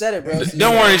 Chambers said it, bro.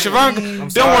 Don't worry,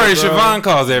 Siobhan. Don't worry, bro. Siobhan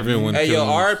calls everyone. Hey, yo, coons.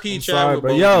 R.I.P. I'm sorry, Chadwick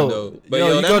bro. Boseman, Yo, though. But yo,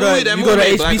 yo, you that go to- movie, that you movie go to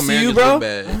made Black HBCU, Americans bro? look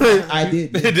bad. I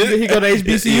did. Did he go to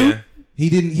HBCU? Yeah. He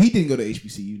didn't go to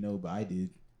HBCU, no, but I did.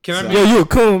 Can I So- be? Yo, you a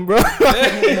coon, bro. Fuck,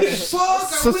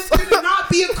 I went to not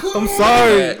be a coon. I'm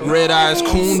sorry. That red eyes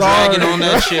coon sorry, dragging on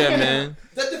that bro. shit, man.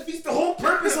 That defeats the whole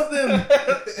purpose of them.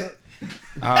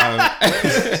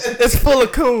 It's full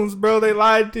of coons, bro. They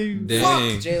lied to you.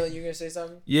 Dang. Jalen, you gonna say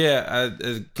something? Yeah,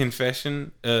 a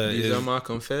confession. These Is, are my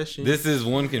confessions. this is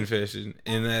one confession,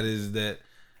 and that is that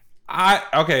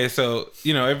so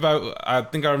everybody. I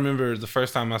think I remember the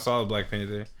first time I saw Black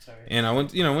Panther, and I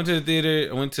went to the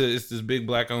theater. I went to it's this big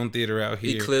black owned theater out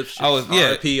here. Eclipse. I was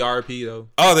RP though.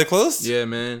 Oh, they're closed. Yeah,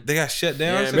 man. They got shut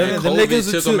down. Yeah, so man. they- Them COVID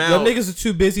niggas, took are 'em too, out. them niggas are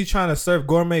too busy trying to serve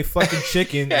gourmet fucking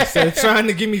chicken instead of trying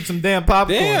to give me some damn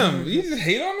popcorn. Damn, you just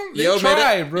hate on them. They Yo, tried,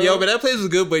 man, bro. Yo, but that place was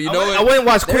good. But you know I what? wouldn't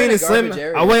watch They're Queen in a and Slim. garbage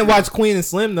area. I wouldn't watch Queen and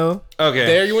Slim though. Okay.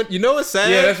 There you went. You know what's sad?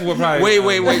 Yeah, that's what probably.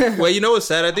 Wait. You know what's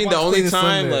sad? I think the watched only Queen and Slim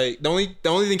time, there. like the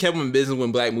only thing kept them in business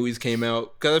when black movies came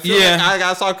out. Cause I feel Yeah. like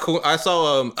I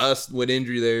saw Us with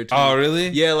Injury there too. Oh, really?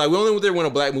 Yeah, like we only went there when a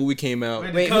black movie came out.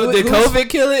 Wait, Did who was- COVID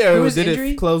kill it, or who was did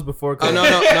Injury? it close before Oh COVID? no.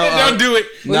 Don't do it.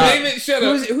 Nah. David, shut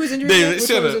up. Who's injury? David, again? Which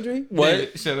shut one was up. injury? What?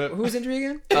 David, shut up. Who's injury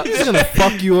again? He's gonna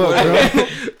fuck you up, bro.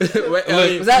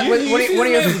 Wait, Was that one of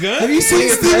your? Have you seen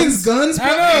Steven's guns? Bro?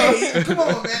 I know. Hey, come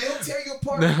on, man. He'll tear you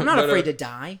apart. I'm not But, afraid to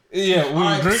die. Yeah, we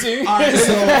were drinking. All right,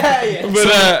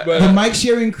 so But the Mike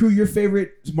sharing crew, your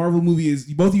favorite Marvel movie is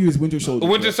both of you is Winter Soldier.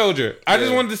 Winter correct? Soldier. I just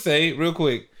Yeah. wanted to say real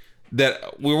quick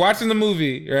that we're watching the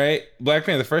movie, right? Black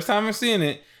Panther. The first time I'm seeing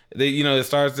it, it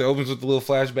opens with a little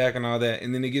flashback and all that,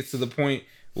 and then it gets to the point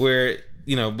where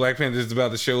Black Panther is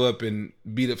about to show up and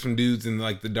beat up some dudes in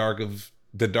like the dark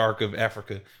of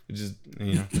Africa, which is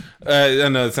I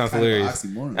know it sounds Kind of an hilarious.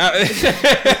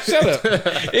 oxymoron. Shut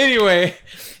up. Anyway,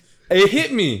 it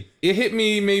hit me. It hit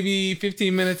me maybe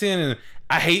 15 minutes in, and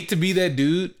I hate to be that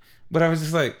dude, but I was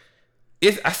just like,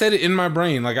 I said it in my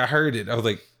brain, like I heard it. I was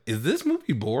like, is this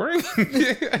movie boring?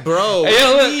 bro.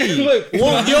 Hey, look.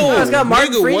 Whoa, yo, It's got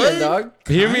Martin nigga, Freeman, what? dog.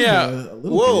 Hear me out. A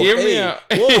little Whoa, bit. Hear me hey, out.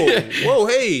 whoa,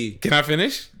 hey. Can I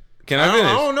finish? Can I I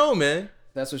finish? don't know, man.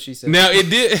 That's what she said. Now it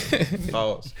did.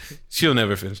 Pause. She'll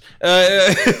never finish.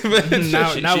 But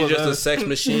Now She's with just a us. sex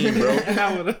machine, bro.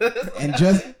 And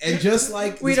just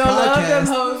like We this don't love them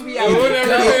podcast, hoes. We Oh, out.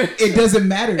 whatever. it doesn't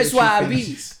matter. That's if she why I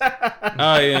finishes.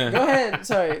 Oh yeah. Go ahead.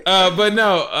 Sorry. But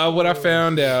no. What I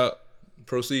found out.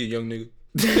 Proceed, young nigga.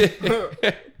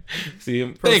 See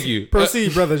him. Thank you.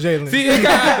 Proceed, brother Jalen. See, it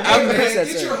got, I'm- Man,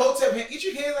 Yes, get sir. your Hotep, get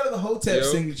your hands out of the Hotep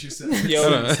Yo. signature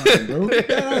Yo. sign, bro. Get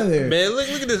that out of there. Man, look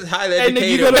at this highly Hey,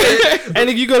 nigga,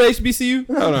 educated. you go to HBCU?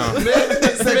 hold on.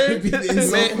 It's like man, be the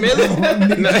insult Man, from man, the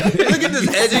wrong nigga. Look at this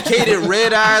educated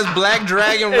red eyes black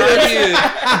dragon right here.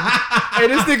 Hey,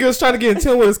 this nigga was trying to get in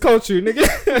tune with his culture,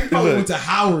 nigga. Probably went to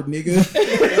Howard, nigga.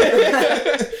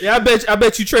 Yeah, I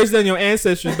bet you traced down your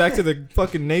ancestors back to the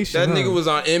fucking nation. That huh? nigga was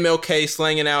on MLK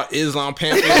slanging out Islam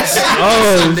pamphlets.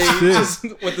 Oh,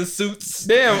 shit! With the suits.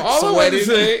 Damn, all I want to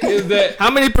say is that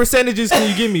How many percentages can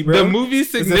you give me, bro? the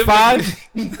movie's Is significant.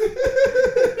 it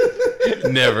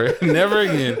 5? Never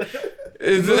again.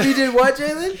 Is You it, did what,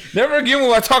 Jalen? never again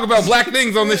will I talk about black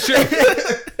things on this show.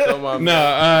 Come on, No,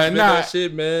 man. Spit nah. that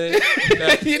shit, man.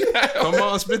 You know? Come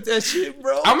on, spit that shit,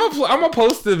 bro. I'm gonna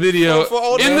post the video For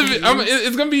all in the- the.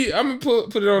 It's gonna be. I'm gonna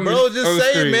put it on. Bro, the, just on the say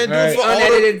it, screen, man. Do it alright? for all the-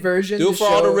 Unedited version. Do it to for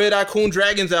all the show- red icon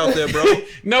dragons out there, bro.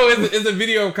 No, it's a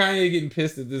video of Kanye getting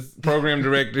pissed at this program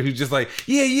director who's just like,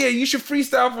 yeah, you should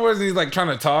freestyle for us, and he's like trying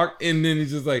to talk, and then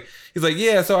he's like,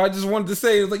 yeah, so I just wanted to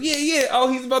say, it's like, yeah,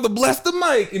 oh, he's about to bless the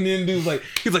mic, and then dude's like,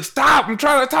 he's like, stop, I'm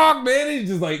trying to talk, man, and he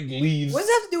just like leaves. What does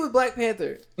that have to do with Black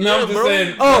Panther? No, I'm Yeah, just bro. saying.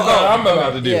 That's all I'm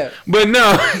about to do. Yeah. But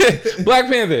no, Black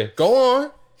Panther. Go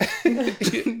on.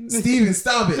 Steven,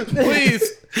 stop it. Please,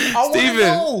 Steven,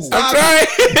 know. I'm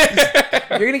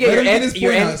trying. You're gonna get Let him get his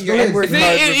point out. your Go ahead. N-word See,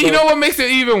 card you revoked. know what makes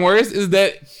it even worse is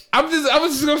that I was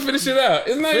just gonna finish it out.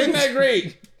 It's not even that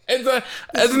great. It's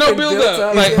no been build built up.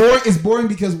 up. Like It's boring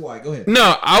because why? Go ahead.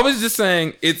 no, I was just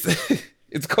saying it's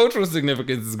its cultural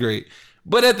significance is great,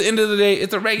 but at the end of the day,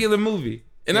 it's a regular movie,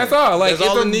 and that's all. Like That's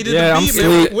all it's it a- needed Yeah, to I'm be, sleep.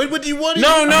 man. What would you want?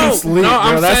 No, asleep, no. bro.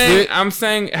 I'm That's saying it. I'm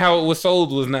saying how it was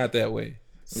sold was not that way.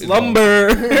 Slumber.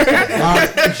 All right,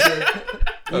 for sure.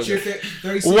 What's your favorite?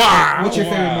 36. Wow. What's your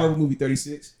favorite Wow. Marvel movie?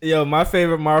 36. Yo, my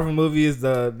favorite Marvel movie is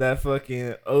that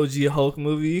fucking OG Hulk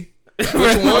movie. Which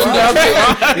one?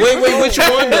 Wait, which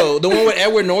one though? The one with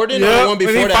Edward Norton or the one when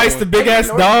before he that fights one? the big ass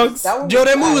dogs. That one Yo,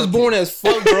 that movie was wild. boring as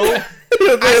fuck, bro.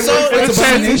 I saw It's it.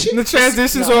 Abomination? The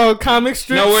transitions are comic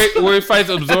strips. No, where he fights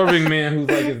Absorbing Man, who's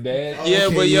like his dad. Yeah,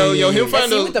 Okay, but yeah, him That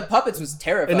find scene with the the puppets was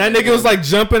terrifying. And that nigga was like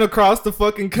jumping across the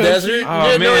fucking country. desert.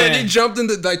 Oh, Yeah, no, man. and he jumped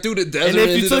into like through the desert. And if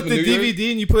you ended took up in the New York.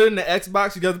 DVD and you put it in the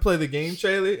Xbox, you got to play the game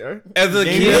trailer. As a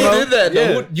Game kid, demo? Who did that? Yeah.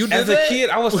 Though? You did As that? a kid,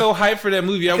 I was so hyped for that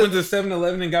movie. I went to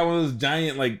 7-Eleven and got one of those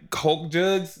giant like Coke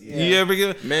jugs. You ever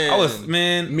get? Man. I was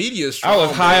Media strong. I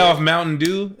was high bro. off Mountain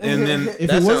Dew, and then If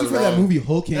That it wasn't sounds for that wrong. movie,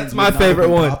 Hulk hands. That's my favorite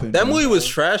one. That movie was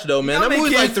trash though, man. You know That how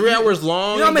movie many was like kids- 3 hours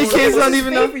long. you know how many kids don't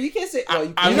even know? You can't say. Well,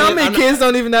 you I You know how many I'm kids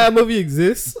don't even know that movie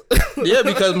exists? Yeah,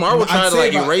 because Marvel tried to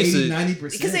like erase it.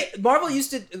 90%. because Marvel used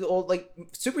to the old like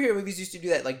superhero movies used to do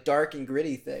that like dark and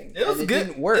gritty thing. It was and good.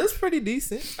 Didn't work. It was pretty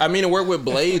decent. I mean, it worked with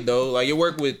Blade though. Like it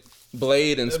worked with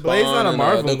Blade and Spawn Blade's not a and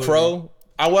Marvel the movie. Crow.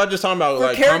 I was just talking about For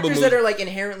like combo characters that movies. are like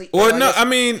inherently. Well, I no, guess I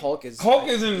mean, Hulk is.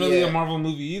 isn't really Yeah. a Marvel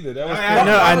movie either. That was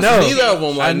I know. Neither of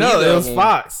them. Like, I know. neither It of was them.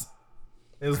 Fox.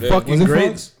 It was Yeah. fucking Was it great.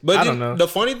 Fox? But I don't know. The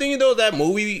funny thing though, that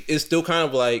movie is still kind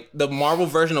of like the Marvel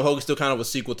version of Hulk is still kind of a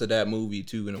sequel to that movie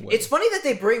too, in a way. It's funny that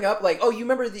they bring up like, oh, you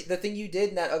remember the thing you did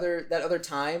in that other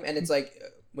time, and it's like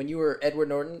when you were Edward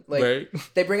Norton, like Right.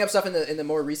 they bring up stuff in the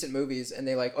more recent movies, and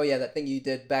they like, oh yeah, that thing you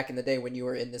did back in the day when you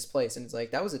were in this place, and it's like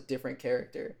that was a different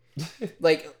character.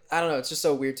 Like I don't know, it's just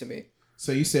so weird to me.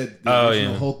 So you said the Oh,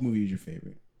 original yeah. Hulk movie is your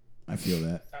favorite. I feel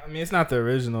that. I mean, it's not the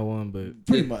original one, but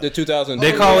Pretty much. the 2000.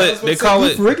 They call it. They call Lou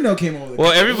it. Ferrigno came over.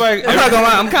 Well, everybody. I'm not gonna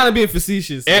lie. I'm kind of being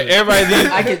facetious. Everybody.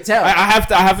 I can tell. I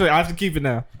have to keep it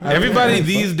now. Everybody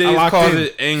these days locked calls in.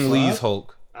 it Ang Lee's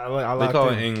Hulk. I They like call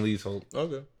it Ang Lee's Hulk.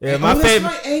 Okay. Yeah, Oh, my that's favorite.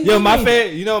 right, Ang Yo, my Lee.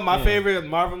 favorite. You know, my favorite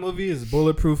Marvel movie is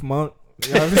Bulletproof Monk.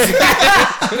 You ever seen,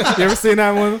 you ever seen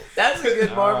that one? That's a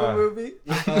good Marvel movie.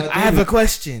 I have a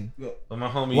question. But my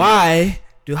homie. Why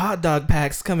do hot dog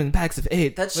packs come in packs of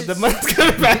 8? That but the shit's- months come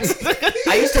in packs.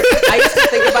 I used to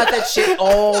think about that shit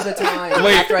all the time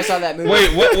Wait. after I saw that movie.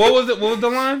 Wait, what was it? What was the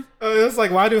line? It's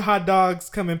like, why do hot dogs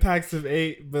come in packs of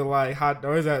 8, but like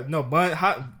or is that no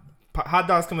hot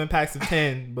dogs come in packs of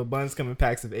 10, but buns come in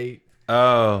packs of 8?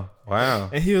 Oh, wow.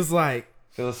 And he was like,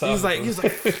 Philosophical.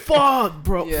 fuck,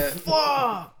 bro, Yeah.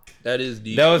 fuck. That is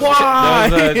deep. That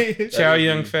was Chow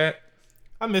Yun Fat.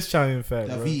 I miss Chow Yun Fat,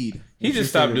 bro. David. He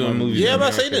just stopped doing movies. Yeah, in but I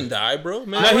say he America. didn't die, bro.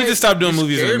 Man, No, he just stopped doing you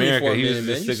movies in scared me America. for a He was minute,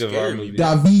 just man. sick of You our scared me. movies.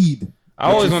 David.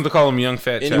 I always wanted to call him Young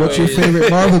Fat Anyway. Chow. What's your favorite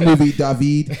Marvel movie,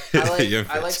 David? Young I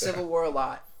Fat like Chow. Civil War a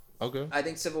lot. Okay. I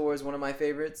think Civil War is one of my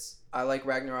favorites. I like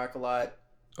Ragnarok a lot.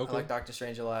 Okay. I like Doctor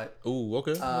Strange a lot. Ooh,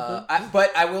 okay.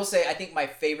 But I will say I think my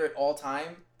favorite all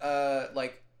time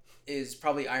is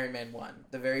probably Iron Man 1.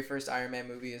 The very first Iron Man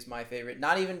movie is my favorite.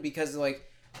 Not even because like,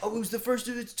 oh, it was the first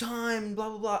of its time, blah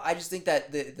blah blah. I just think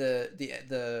that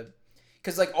the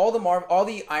because like all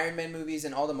the Iron Man movies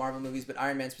and all the Marvel movies, but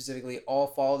Iron Man specifically, all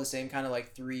follow the same kind of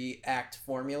like 3-act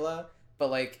formula. But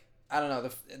like I don't know.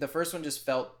 The first one just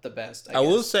felt the best. I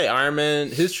will say Iron Man,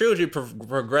 his trilogy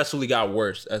progressively got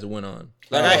worse as it went on.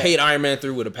 Like I hate Iron Man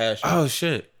 3 with a passion. Oh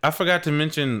shit! I forgot to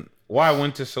mention why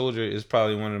Winter Soldier is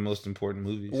probably one of the most important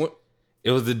movies.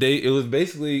 It was the day. It was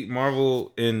basically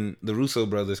Marvel and the Russo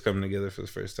brothers coming together for the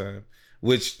first time,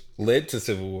 which led to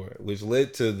Civil War, which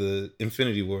led to the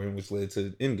Infinity War, and which led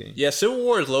to Endgame. Yeah, Civil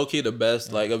War is low key the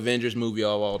best like Avengers movie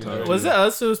of all time. Was it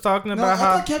us who was talking No, about I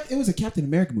how? thought it was a Captain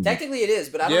America movie. Technically, it is,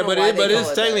 but I don't Yeah, know but why it, they but call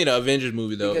it's it technically that. the Avengers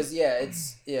movie though. Because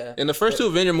yeah. And the first two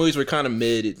Avenger movies were kind of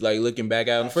mid. Like looking back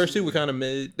at them, the first two were kind of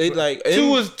mid. They like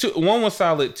One was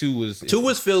solid. Two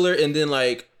was filler, and then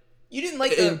like You didn't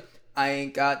like the I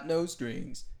ain't got no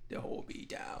strings to hold me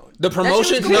down. the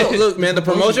promotion. That shit was cool. No, look, man, the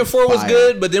promotion for it was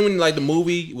good, but then when like the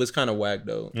movie was kind of whack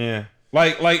though. Yeah,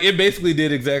 like it basically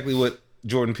did exactly what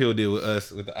Jordan Peele did with Us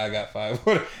with the I Got Five.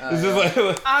 It's just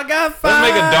like I got let's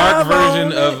make a dark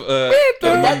version of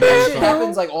That shit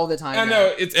happens like all the time. I now.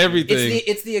 know it's everything.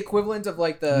 It's the equivalent of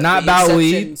like the Not the about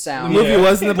Inception weed. sound. The movie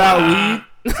wasn't about weed.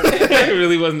 It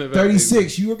really wasn't about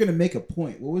 36. You were gonna make a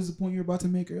point. What was the point you were about to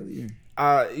make earlier?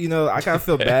 You know, I kind of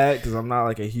feel bad because I'm not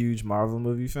like a huge Marvel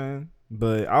movie fan,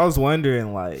 but I was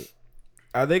wondering like,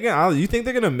 are they gonna? You think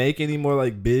they're gonna make any more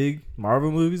like big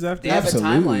Marvel movies after? They have this? a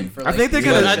timeline for. Like, I think they're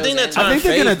these gonna. shows I think that and- time I think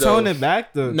they're gonna fades, tone though. it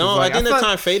back though. 'cause, No, like, I think that thought-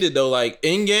 time faded though. Like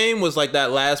Endgame was like that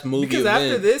last movie because event.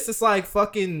 after this, it's like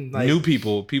fucking like new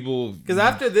people. Because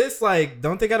after this, like,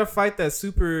 don't they gotta fight that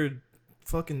super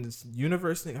fucking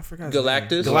universe thing? I forgot. his name.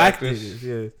 Galactus? Galactus.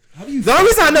 Yeah. How do you? The only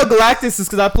reason I know Galactus is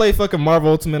because I play fucking Marvel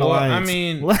Ultimate Well, Alliance. I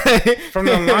mean, Like- from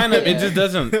the lineup, it just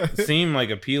doesn't seem like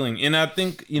appealing. And I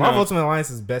think Marvel know, Ultimate Alliance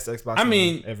is best Xbox. I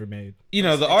mean, movie ever made.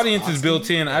 the audience is built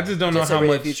in. I just don't know Just how a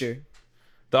rated much future.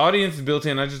 the audience is built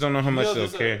in. I just don't know how much they'll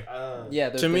care.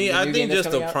 Yeah. To me, I new think game that's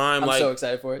just the coming out, prime, I'm like- so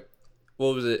excited for it.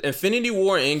 What was it? Infinity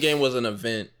War and Endgame was an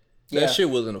event. That Yeah. shit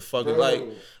wasn't a fucking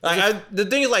the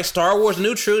thing is like Star Wars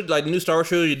new trilogy, like the new Star Wars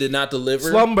trilogy did not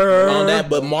deliver Slumber. on that,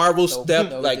 but Marvel No, it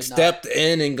did not. stepped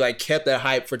in and like kept that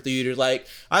hype for theaters. Like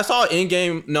I saw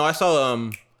I saw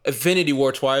Infinity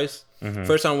War twice.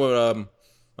 First time with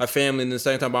my family and the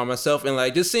second time by myself, and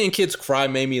like just seeing kids cry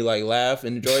made me like laugh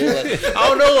and enjoy it. Like I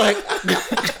don't know, like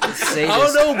I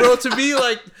don't know, bro. To me,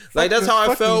 like that's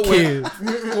how I felt when Shit.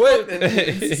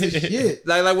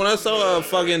 like when I saw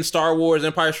fucking Star Wars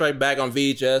Empire Strike Back on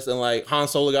VHS and like Han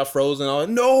Solo got frozen. I was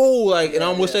like, no, like and I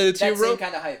almost said it to you, That bro. same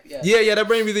kind of hype. Yeah. Yeah, that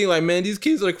brings me thinking like, man, these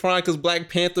kids are crying because Black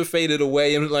Panther faded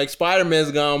away and like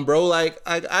Spider-Man's gone, bro. Like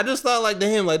I just thought like,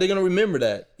 damn, like they're gonna remember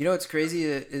that. You know what's crazy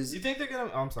is You think they're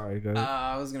gonna? I'm sorry. Go ahead.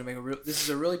 I was gonna make this is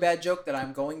a really bad joke that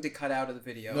I'm going to cut out of the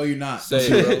video. No, you're not. Say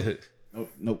it, bro. Nope.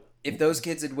 Nope. If those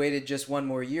kids had waited just one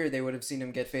more year, they would have seen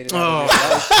him get faded Oh. out of their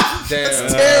life. Damn,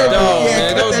 terrible. no, Yeah,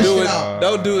 man, cut don't that do shit it. out.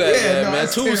 Don't do that, Yeah, no, man.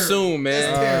 that's Too terrible. soon, man.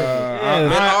 That's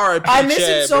Man, R.I.P. I miss him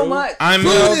Chad, so bro. much. I'm Boo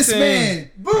melting. this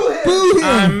man. Boo him. Boo him.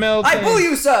 I'm melting. I boo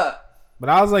you, sir. But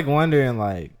I was like wondering,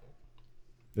 like,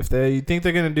 if you think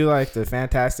they're gonna do like the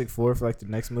Fantastic Four for like the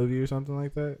next movie or something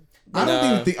like that. I don't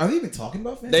Nah. even think. Are they even talking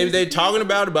about Fantastic They Four? talking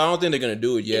about it, but I don't think they're gonna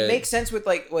do it yet. It makes sense with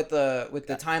like with the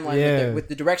timeline Yeah. with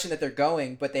the direction that they're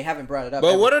going, but they haven't brought it up. But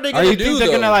ever. what are they Or gonna you do think they're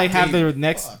though? gonna like have the Dude,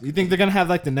 next? fuck. You think they're gonna have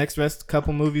like the next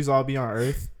couple movies all be on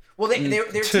Earth? Well,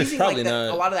 they're teasing Probably like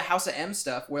not. a lot of the House of M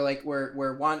stuff, where like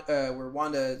where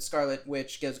Wanda Scarlet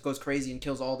Witch goes crazy and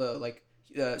kills all the like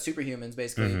superhumans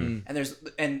basically,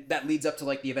 and that leads up to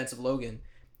like the events of Logan,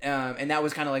 and that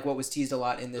was kind of like what was teased a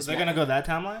lot in this. They're one. gonna go that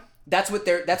timeline. That's what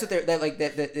they're that like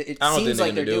that it I don't think seems they're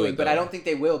like they're gonna do doing, it, but I though. don't think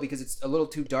they will because it's a little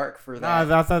too dark for No,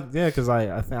 that. I thought because I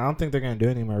don't think they're gonna do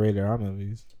any more rated R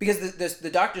movies. Because the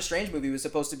Doctor Strange movie was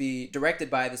supposed to be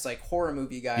directed by this like horror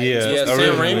movie guy. Yeah. Yeah, Sam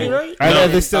Originally. Raimi, right? Are No.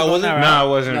 they still Oh, on was that it? route? No, it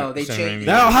wasn't. No, they Sam changed- Raimi.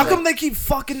 No, how Like- come they keep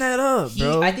fucking that up,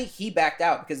 bro? I think he backed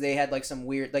out because they had like some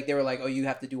weird like they were like, oh, you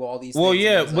have to do all these. Well, things.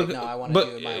 yeah, And he was but like, no, I want to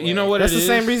do it my you way. know what That's it the is?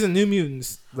 same reason New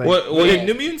Mutants. Like, What- did yeah.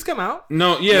 New Mutants come out?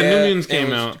 No, yeah, New Mutants it came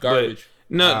was out. garbage. But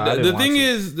no, I the didn't thing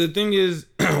watch is,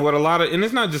 what a lot of, and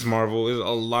it's not just Marvel, is a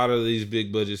lot of these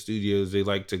big budget studios, they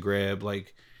like to grab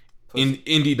like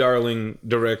indie darling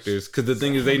directors because the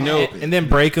thing is they know. And then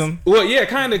break them. Well, yeah,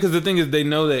 kind of, because the thing is they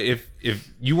know that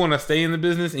if you want to stay in the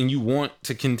business and you want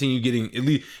to continue getting at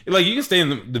least like you can stay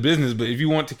in the business, but if you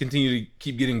want to continue to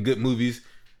keep getting good movies,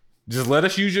 just let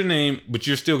us use your name, but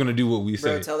you're still gonna do what we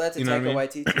say. Bro, tell that to You know Taika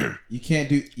what I mean? Waititi. You can't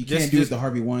do Just- the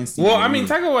Harvey Weinstein. Well, I mean,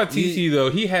 movie. Taika Waititi though,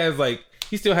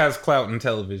 he still has clout in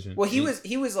television. Well, he was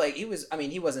I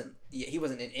mean, he wasn't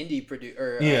an indie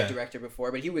producer or Yeah. director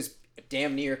before, but he was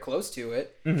damn near close to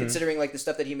it. Mm-hmm. Considering like the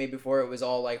stuff that he made before, it was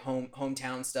all like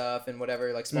hometown stuff and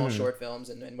whatever, like small Mm-hmm. short films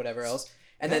and whatever else.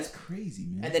 And That's then crazy,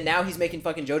 man. and then now he's making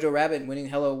fucking Jojo Rabbit and winning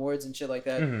hella awards and shit like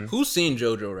that. Who's seen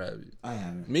Jojo Rabbit? I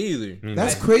haven't. Me either.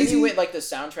 That's Didn't crazy. he win like the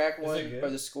soundtrack one good? or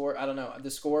the score? I don't know.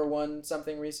 The score won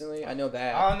something recently. I know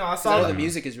that. Oh no, I 'Cause I saw know the the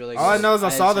music is really good. All I know is I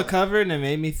saw the haven't seen cover and it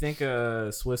made me think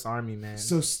of Swiss Army Man.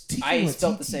 So Tiki I Waititi,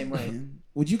 felt the same way. man.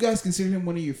 Would you guys consider him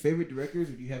one of your favorite directors,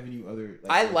 or do you have any other? it.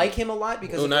 I like him a lot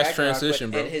because Oh, of nice Ragnarok,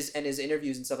 transition, bro. and his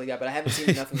interviews and stuff like that. But I haven't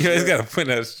seen enough of his You guys work. gotta point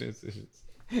out his transitions.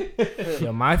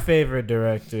 Yo, my favorite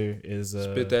director is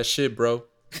Spit that shit, bro.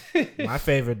 my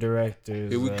favorite director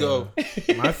is, Here we go.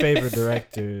 My favorite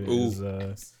director is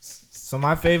so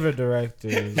my favorite director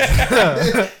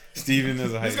is Steven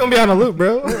is a hype. It's gonna be on a loop,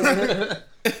 bro.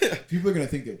 People are gonna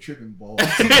think they're tripping balls.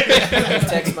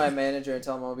 Text my manager and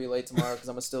tell him I'll be late tomorrow because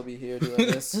I'm gonna still be here doing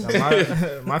this.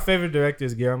 my favorite director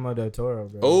is Guillermo del Toro,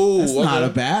 bro. Oh, That's not a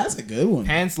okay. bad. That's a good one.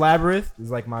 Pan's Labyrinth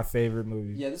is like my favorite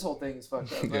movie. Yeah, this whole thing is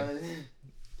fucked up. Yeah.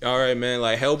 All right, man.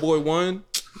 Like Hellboy 1,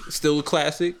 still a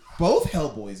classic. Both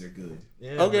Hellboys are good.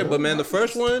 Yeah, Okay, bro. but man, the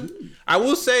first one, I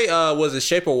will say, was it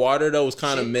Shape of Water though? Was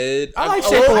kind of mid. I like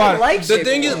Shape of Water. I like The Shape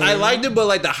thing of is, Water. I liked it, but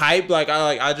like the hype,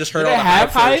 I just heard Did all it the have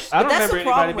hype. hype? First. I don't But that's remember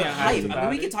the problem anybody with being hype. hyped I mean, about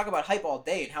we it. can talk about hype all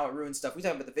day and how it ruins stuff. We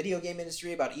talk about the video game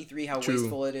industry, about E3, how True.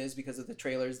 wasteful it is because of the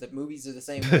trailers. That movies are the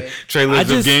same way. Trailers I of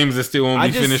just- games that still won't I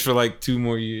be just- finished for like 2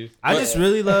 more years. I just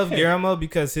really love Guillermo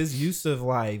because his use of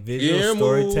like visual Guillermo.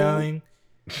 storytelling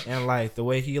and like the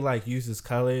way he like uses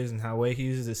colors and how way he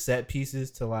uses his set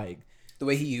pieces to like The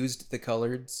way he used the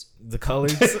colors. the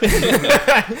colors. Just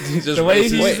the way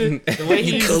he waiting. uses, the way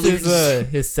he uses Colors.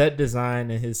 his set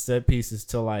design and his set pieces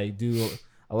to like do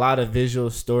a lot of visual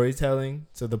storytelling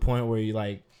to the point where you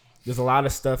like there's a lot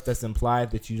of stuff that's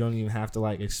implied that you don't even have to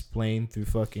like explain through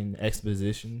fucking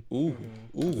exposition. Ooh,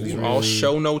 It's all really-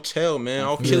 show no tell, man.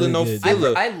 All Really killing no good.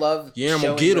 filler. I love Yeah, I'm gonna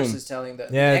showing get 'em. versus telling. The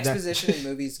Yeah, that- exposition in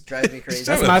movies drives me crazy.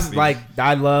 That's Shut my up, Steve. like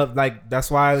I love like that's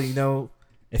why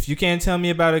if you can't tell me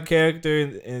about a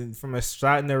character and from a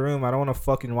shot in their room, I don't want to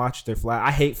fucking watch their flash.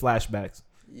 I hate flashbacks.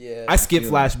 Yeah. I skip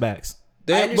flashbacks.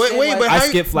 I understand why- but I how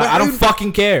skip you- flash. but I how don't you-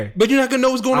 fucking care. But you're not gonna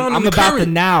know what's going on. I'm in the about the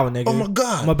current. now, nigga. Oh my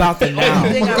God. I'm about the The now.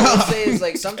 thing I will say is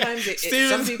like sometimes Steven,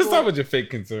 some stop people with your fake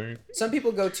concern.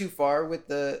 go too far with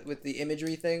the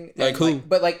imagery thing. Like and, who?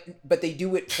 but they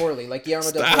do it poorly. Like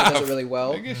Guillermo del Toro Stop. does it really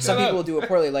well. Nigga, Some shut people up. do it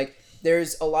poorly. Like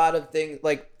there's a lot of things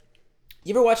like.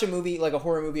 You ever watch a movie like a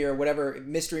horror movie or whatever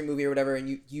mystery movie or whatever, and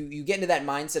you get into that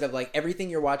mindset of like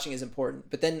everything you're watching is important,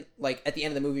 but then like at the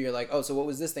end of the movie you're like, oh, so what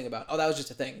was this thing about? Oh, that was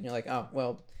just a thing, and you're like, oh,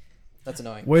 well, that's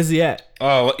annoying. Where's he at?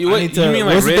 Oh, you, I what, need to- you mean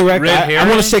like where's the red, director? red hair? I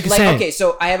want to shake his Like hand. okay,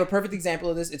 so I have a perfect example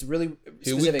of this. It's really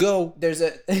Here we specific. go. There's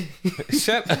a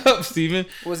Shut up, Steven.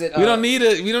 was it? We don't need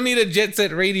a Jet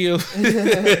Set Radio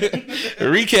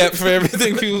recap for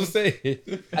everything people say.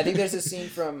 I think there's a scene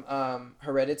from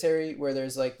Hereditary where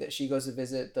there's like that she goes to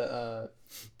visit the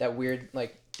that weird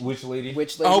like Which lady?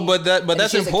 witch lady. Oh, but and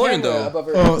that's she has a important camera though. above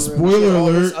her Oh, room. spoiler She has all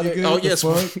this alert! other- nigga, Oh, what the yes.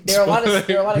 fuck? There are a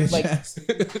lot of Bitch like ass.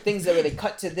 things that where they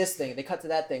cut to this thing, they cut to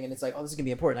that thing, and it's like, oh, this is gonna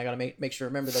be important. I gotta make sure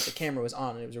remember that the camera was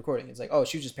on and it was recording. It's like, oh,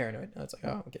 she was just paranoid. And it's like,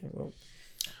 oh, okay, well,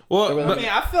 Well, There I but- mean,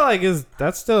 I feel like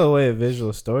that's still a way of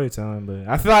visual storytelling, but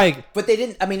I feel like but they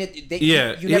didn't. I mean,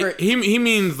 yeah, you never. he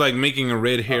means like making a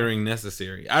red herring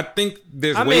necessary. I think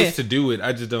there's I ways mean- to do it.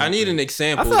 I just don't. I need think. an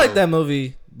example. I feel like though. that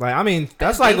movie. Like, I mean,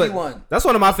 that's like Baby what, One. that's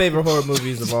one of my favorite horror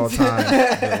movies of all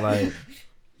time. But like,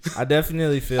 I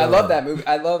definitely feel. I love that movie.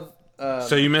 I love.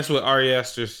 So you mess with Ari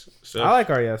Aster's stuff. I like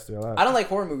Ari Aster a lot. I don't like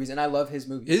horror movies, and I love his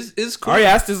movies. It's cool. Ari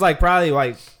Aster's like probably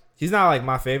like he's not like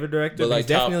my favorite director, But, but like,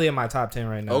 he's top- definitely in my top 10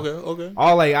 right now. Okay.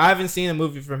 All like I haven't seen a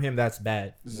movie from him that's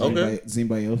bad. Does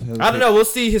anybody else have I don't know. We'll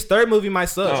see. His third movie might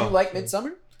suck. Did you like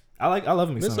Midsummer? I love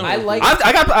him. Midsommar. I like.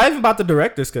 I even bought the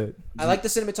director's cut. I like the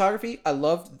cinematography.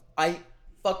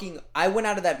 I went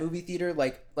out of that movie theater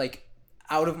like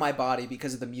out of my body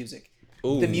because of the music.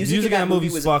 Ooh. The music Music in that in that movie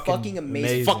movie's was fucking fucking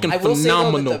amazing. Fucking I will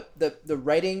phenomenal. say though that the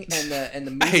writing and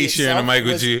the movie I hate sharing a itself mic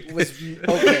with was, you.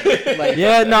 was okay. Like,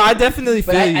 Yeah, no, I definitely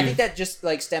feel but you. I think that just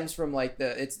like stems from like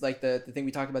it's like the thing we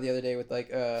talked about the other day with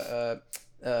like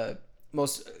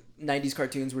most 90s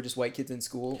cartoons were just white kids in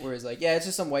school, whereas like it's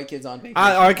just some white kids on vacation.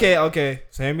 Okay.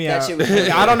 So hear me That out. shit was-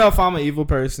 I don't know if I'm an evil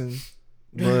person,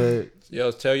 but Yo,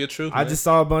 tell your truth. I man. just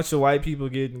saw a bunch of white people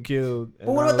getting killed. But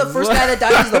what about the first guy that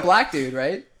dies is the black dude,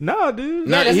 right? No, dude.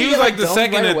 No, doesn't he he was get, like the domed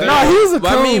second right or away? third. No, he was a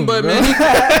But I mean, coon, but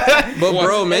bro. man,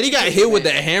 bro, man, he got hit with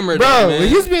the hammer. Bro, though, man.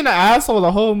 he was being an asshole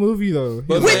the whole movie though.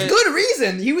 But With man- good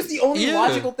reason. He was the only Yeah.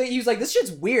 logical thing. He was like, this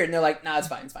shit's weird. And they're like, nah, it's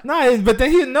fine. It's fine. Nah, but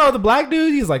then the black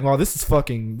dude, he's like, "Well, this is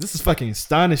fucking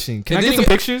astonishing. Can And I then get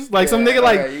some he- pictures?" Like some Yeah, nigga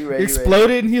like alright, you right.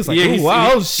 exploded, and he was like, Yeah, "Oh he- wow,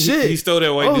 he- oh shit!" He stole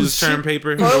that white Oh, dude's shit. term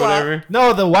paper or For a while. whatever.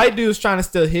 No, the white dude was trying to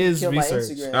steal his Kill my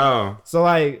research. Instagram. Oh, So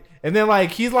like, and then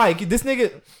like he's like this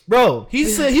nigga, bro. He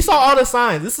said he saw all the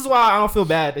signs. This is why I don't feel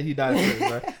bad that he died first,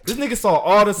 right? This nigga saw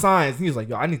all the signs. He was like,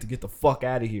 yo, I need to get the fuck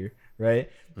out of here, right?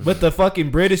 But the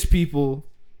fucking British people,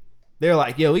 they're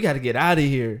like, yo, we got to get out of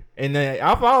here. And then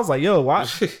I was like, yo, why?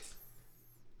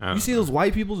 You see those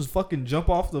white people just fucking jump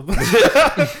off the.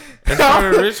 that's part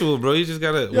of the ritual, bro. You just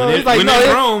gotta Yo, when he's like, in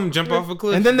no, Rome, jump off a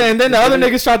cliff. And then the other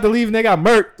niggas tried to leave and they got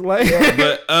murked. Like,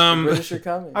 but British are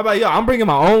coming. I'm like, yo, I'm bringing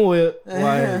my own whip.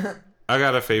 Like, I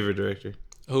got a favorite director.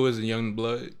 Who is it? Young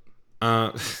Blood.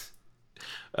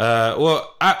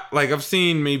 Well, I've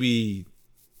seen maybe.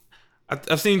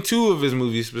 I've seen 2 of his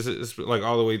movies, like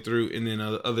all the way through, and then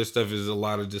other stuff is a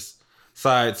lot of just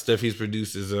side stuff he's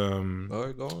produced. Is All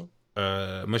right, go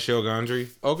on. Michel Gondry.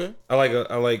 Okay. I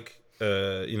like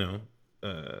Eternal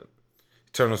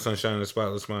Sunshine of the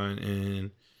Spotless Mind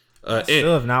and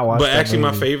still have not watched. but that actually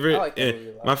movie. my favorite I like that movie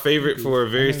a lot. my favorite for a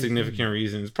very significant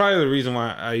reason. It's probably the reason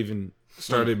why I even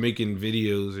started making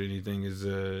videos or anything is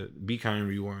Be Kind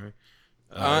Rewind.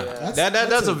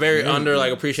 That's a very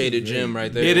appreciated gem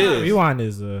right there. It is. Rewind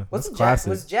is Wasn't classic.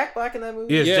 was Jack Black in that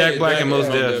movie? Yeah, it's Yeah, Jack Black and Mos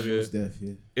Mos Def. Def, yeah. Mos Def,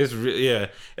 yeah. It's yeah,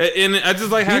 and I just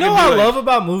like how You it know can what I be like- love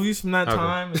about movies from that Okay.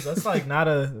 time is that's like not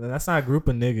a group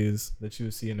of niggas that you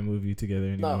would see in a movie together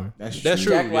anymore. That's That's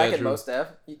true. true. Jack Black yeah, and true. Mos Def.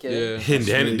 You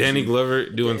kidding? And Danny Glover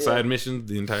doing Yeah. side missions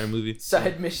the entire movie.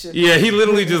 Side mission. Yeah, he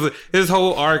literally just his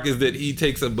whole arc is that he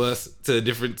takes a bus to a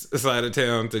different side of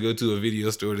town to go to a video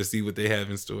store to see what they have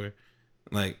in store.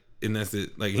 Like, and that's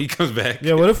it. Like he comes back.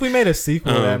 Yeah, what if we made a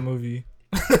sequel to that Um, movie?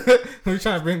 We're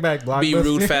trying to bring back Blockbuster. Be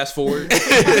rude. Fast forward. Apes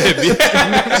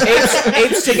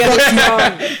together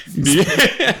strong.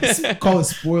 Call it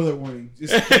spoiler warning.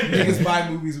 Just niggas buy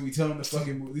movies and we tell them the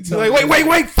fucking movie. They're like,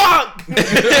 wait, fuck!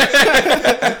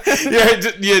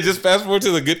 Just fast forward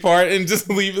to the good part and just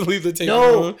leave the tape.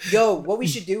 No, rolling. yo, what we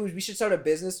should do is we should start a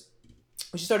business.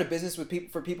 We should start a business with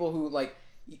people who like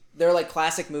they're like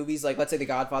classic movies, like let's say The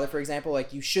Godfather, for example.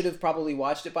 Like you should have probably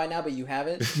watched it by now, but you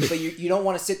haven't. But you don't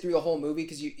want to sit through the whole movie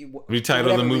because you for Retitle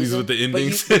whatever the movies reason, with the but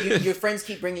endings. your friends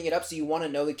keep bringing it up, so you want to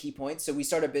know the key points. So we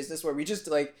start a business where we just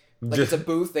like Just- it's a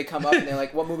booth. They come up and they're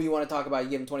like, "What movie you want to talk about?" You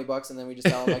give them $20, and then we just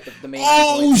tell them like the main. key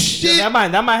Oh points. shit! That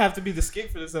might have to be the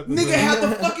skit for this episode. Nigga had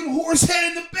the fucking horse head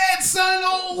in the bed, son.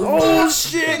 Oh,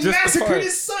 shit. And Just the massacred part.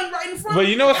 his son right in front. But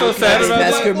you know what's so sad about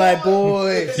Massacre that? my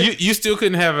boy. You still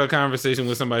couldn't have a conversation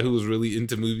with somebody who was really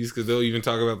into movies because they'll even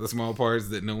talk about the small parts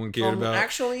that no one cared about.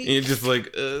 Actually, And it's just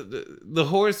like the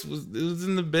horse was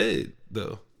in the bed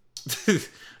though.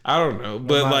 I don't know,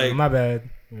 but my bad.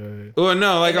 Go ahead. well,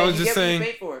 no, like I man, was you just get what you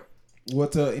saying. pay for it.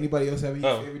 What? Anybody else have any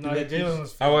Oh. favorite No, directors? Jalen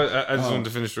was I just wanted to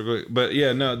finish real quick, but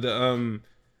yeah, no,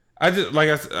 I just like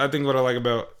I think what I like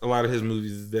about a lot of his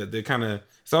movies is that they're kind of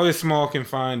it's always small,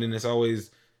 confined, and it's always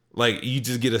like you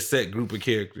just get a set group of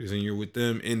characters and you're with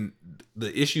them, and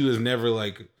the issue is never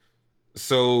like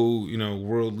so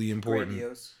worldly important.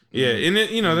 Grandiose. Yeah, and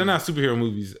they're not superhero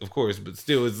movies, of course, but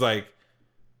still, it's like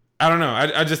I don't know.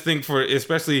 I just think for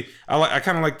especially I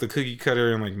kind of like the cookie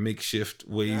cutter and like makeshift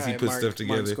ways he Alright, puts Mark- stuff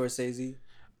together. Martin Scorsese.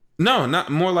 No,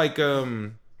 not more like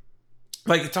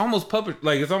it's almost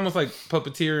it's almost like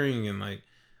puppeteering and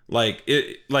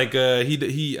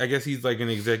he I guess he's like an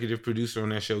executive producer on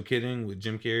that show Kidding with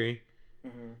Jim Carrey.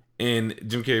 Mm-hmm. And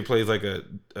Jim Carrey plays like a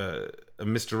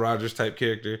Mr. Rogers type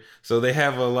character. So they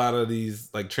have a lot of these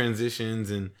like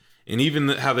transitions and even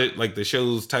how they like the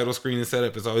show's title screen is set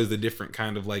up is always a different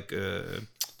kind of like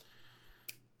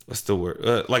what's the word?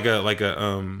 Like a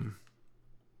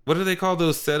what do they call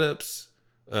those setups?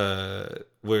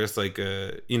 Where it's like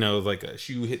like a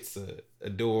shoe hits a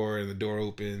door and the door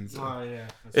opens. Oh yeah.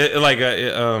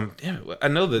 Damn it, I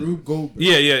know that. Rube Goldberg.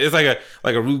 Yeah, it's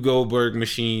like a Rube Goldberg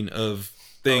machine of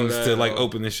things to like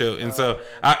open the show, and so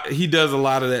he does a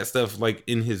lot of that stuff like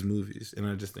in his movies, and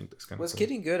I just think that's kind of Was cool.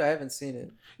 Kidding good? I haven't seen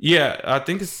it. Yeah, I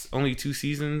think it's only 2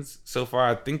 seasons so far.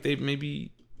 I think they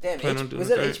maybe Damn, plan on doing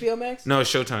was a that third. HBO Max? No,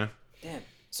 it's Showtime. Damn.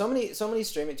 So many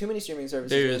streaming, too many streaming services.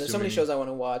 There Man. is There's too so many many. shows I want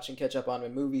to watch and catch up on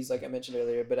with movies, like I mentioned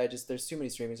earlier. But there's too many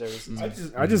streaming services.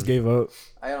 I just gave up.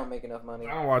 I don't make enough money.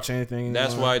 I don't watch anything.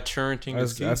 That's anymore. why Turrenting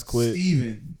is key. That's quit.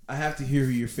 Steven, I have to hear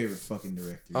who your favorite fucking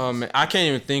director is. Man, I can't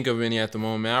even think of any at the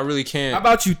moment. I really can't. How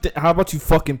about you? How about you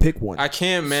fucking pick one? I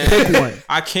can't, man. Pick one.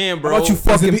 I can't, How bro. about you Is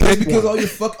fucking it it's pick because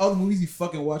one? all the movies you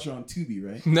fucking watch are on Tubi,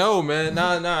 right? No, man.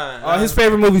 Nah. Oh, his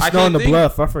favorite movie, I Snow can't in the think.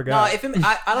 Bluff. I No, forgot. if it,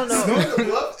 I don't know. Snow in the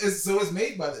Bluff is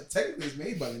technically it's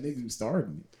made by the nigga who starred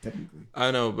in it. technically.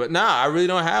 I know, but nah, I really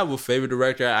don't have a favorite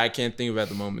director. I can't think of at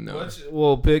the moment though.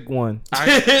 Well, pick one.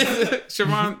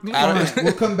 Siobhan, I don't- Fine,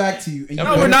 we'll come back to you. And you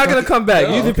No, we're better not gonna fucking- come back. No,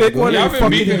 You either pick one or y'all you're been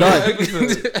fucking beefing done. all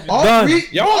episode. All Done. three,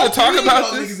 Y'all wanna all talk three about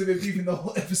of y'all this? Niggas have been beefing the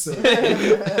whole episode.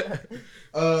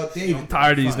 David, I'm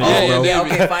tired of these fine. niggas, Yeah, bro. yeah,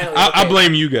 Okay, finally. I okay.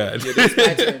 blame you, God. It's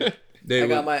my turn. I David.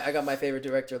 got my favorite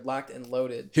director locked and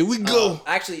loaded. Here we go.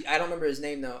 Actually, I don't remember his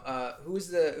name though. Who's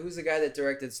the guy that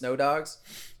directed Snow Dogs?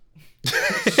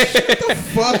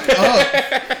 Fuck up.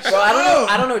 Bro,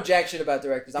 I don't know jack shit about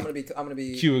directors. I'm gonna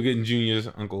be Cuba Gooding Jr.'s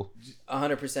uncle.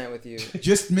 100% with you.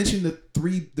 Just mention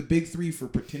the big three for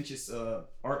pretentious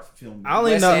art film. I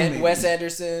only know Wes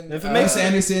Anderson. If it Wes makes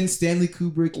Anderson, Stanley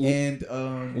Kubrick, and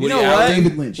Woody know what? Allen.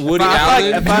 David Lynch. Woody If I-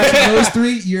 Allen. if I- Those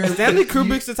three, you're Stanley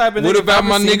Kubrick's the type of What nigga, about if I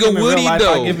my ever seen nigga him in real Woody life,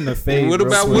 though? I give him a fade. What real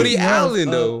about quick. Woody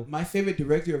Allen though? My favorite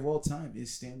director of all time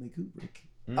is Stanley Kubrick.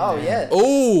 Oh yeah.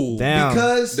 Oh, Damn.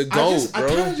 Because The I GOAT, kind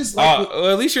bro. of just like what,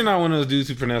 Well, at least you're not one of those dudes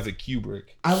who pronounce it Kubrick.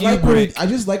 I like what Kubrick. I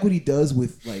just like what he does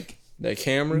with like that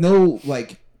camera. no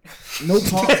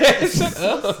talk. Shut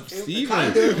up, Steven.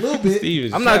 Kind of, a little bit.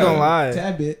 Steven, I'm not shut gonna up. lie.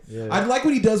 Tad bit. Yeah. I like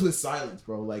what he does with silence,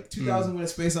 bro. Like 2001: A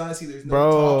Space Odyssey. There's no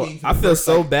Bro, talking. for I the feel first,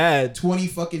 so like, bad. 20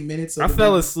 fucking minutes. Of I the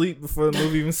fell movie. asleep before the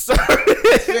movie even started.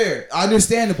 Fair,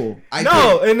 understandable. I get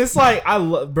No, it. and it's like I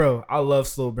love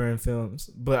slow burn films,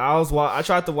 but I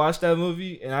tried to watch that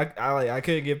movie and I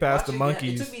couldn't get past the It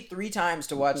monkeys. took me 3 times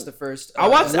to watch the first. I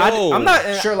watched. Whoa. I'm not.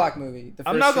 Sherlock movie. The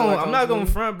I'm first not gonna. Sherlock I'm not Holmes going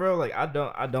movie. front, bro. Like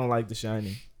I don't like The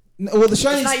Shining. No, well, The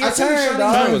Shining. It's not your I tell you, turn, The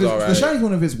dog. Shining was alright. The Shining's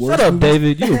one of his worst. Shut up, movies.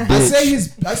 David. You a bitch.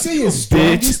 I say his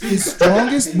Bitch.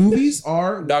 strongest movies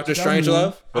are Doctor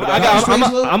Strangelove. What I about got- him?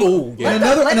 I'm- I'm- Oh, yeah. And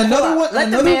another one. Let the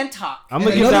Another man talk. I'm gonna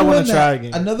and give that another one a try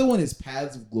again. Another one is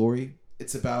Paths of Glory.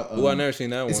 It's about. Oh, I never seen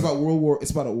that one. It's about World War.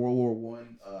 It's about a World War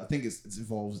One. I think it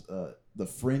involves the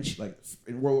French, like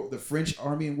the French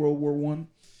army in World War One.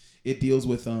 It deals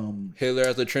with Hitler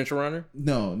as a trench runner.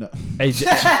 no. Hey,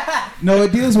 No,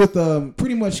 it deals with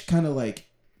pretty much kind of like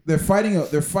they're fighting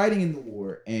in the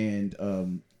war, and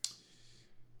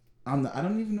I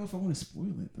don't even know if I want to spoil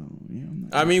it though. Yeah, I'm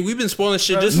not, I mean, we've been spoiling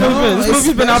shit this just No, now. movie's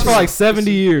it's been out for special. like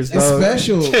 70 years, it's dog.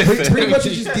 special. Pretty much,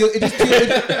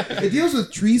 it deals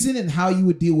with treason and how you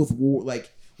would deal with war.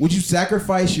 Like, would you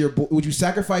sacrifice your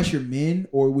men,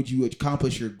 or would you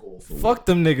accomplish your goal? For war? Fuck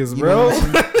them niggas, You bro. know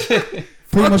what I'm saying?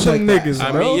 Pretty Fuck much them like that. niggas,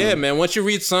 I bro. mean, yeah, man. Once you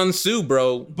read Sun Tzu,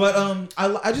 bro. But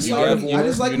I just You like have what he, I war,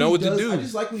 just like you know what he what to does. do. I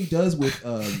just like what he does with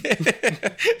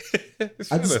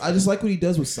I just like what he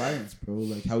does with silence, bro.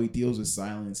 Like how he deals with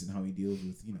silence and how he deals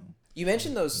with You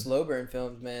mentioned those slow burn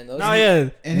films, man. Those No, yeah,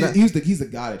 and he's the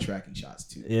god at tracking shots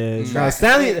too. yeah. Mm. No,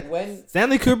 Stanley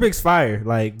When Kubrick's fire.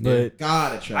 Like, but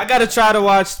God at tracking. I gotta try to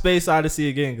watch Space Odyssey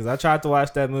again because I tried to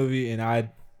watch that movie and I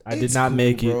did It's not cool,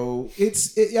 make it. bro.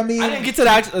 I mean, I didn't get to the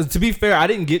actual. To be fair, I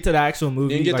didn't get to the actual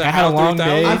movie. Didn't get Like to I had a HAL long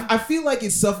 3000? day. I feel like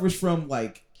it suffers from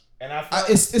like. And I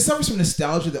It suffers from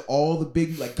nostalgia that all the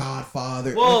big like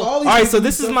Godfather. Well, like, all these alright, so movies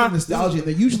this is suffer my- from nostalgia. And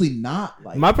they're usually not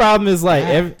like My problem is like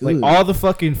that like good. all the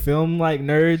fucking film like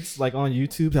nerds like on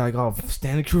YouTube they're like, oh,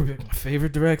 Stanley Kubrick, my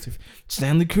favorite director,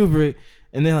 Stanley Kubrick,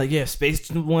 and then like, yeah,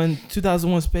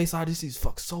 2001 Space Odyssey is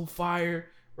so fire,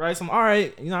 right? So I'm all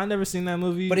right, I never seen that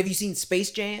movie. But have you seen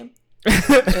Space Jam?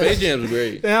 Space Jam's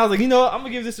great. And I was like, what? I'm gonna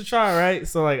give this a try, right?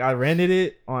 So like I rented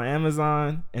it on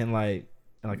Amazon and like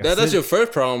I That's said- your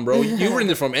first problem, bro. You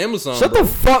rented it from Amazon. Shut bro. the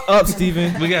fuck up,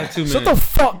 Steven. We got 2 minutes. Shut the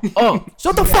fuck up.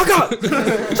 Shut the fuck up. Shut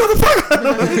the fuck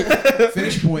up.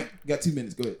 finish point. Got 2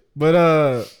 minutes. Go ahead.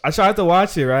 But I tried to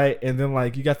watch it, right? And then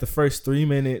like you got the first 3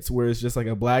 minutes where it's just like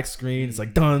a black screen. It's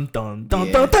like dun dun dun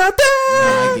Yeah. dun dun dun.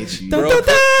 I get you. Dun, Bro, dun,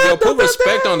 dun, put dun,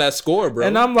 respect dun. on that score, bro.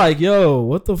 And I'm like, yo,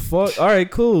 what the fuck? All right,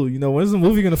 cool. When's the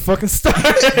movie gonna fucking start?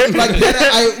 Like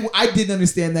that, I didn't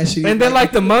understand that shit. And then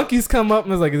like the monkeys come up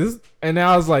and it's like, is this? And then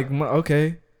I was like,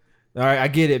 okay, all right, I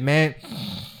get it, man.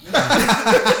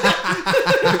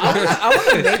 I want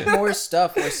to make more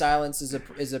stuff where silence is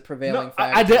a prevailing No,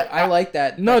 factor. I like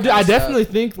that. No, that dude, kind I of stuff. definitely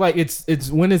think like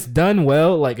it's when it's done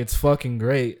well, like it's fucking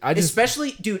great. I just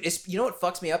Especially, dude, you know what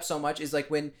fucks me up so much is like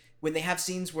when they have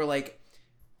scenes where like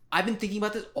I've been thinking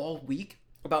about this all week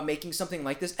about making something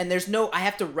like this, and there's no I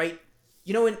have to write.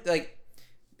 When like,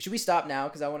 should we stop now?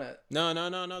 Because I want to. No. Go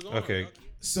on. Okay.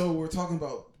 So we're talking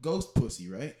about ghost pussy,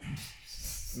 right?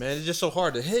 Man, it's just so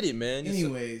hard to hit it, man.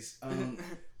 Anyways,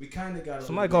 we kind of got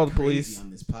Somebody call the crazy police. on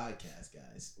this podcast,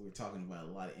 guys. We're talking about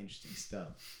a lot of interesting stuff.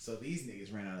 So these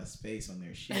niggas ran out of space on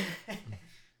their shit.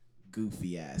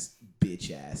 Goofy ass,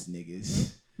 bitch ass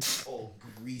niggas. Old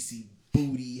greasy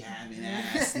booty having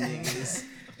ass niggas.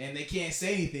 And they can't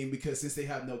say anything because since they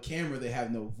have no camera, they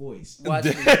have no voice. Watch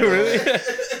me. Really?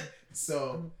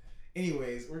 So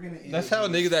Anyways, we're gonna end That's it how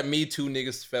here. niggas that Me Too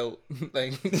niggas felt.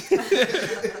 Like,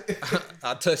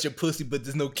 I'll touch your pussy, but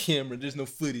there's no camera, there's no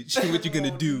footage. What you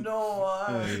gonna do?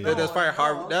 That's probably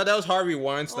Harvey. That was Harvey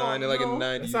Weinstein in like in the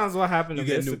That 90s. sounds what happened to You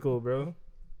get Mystical, bro.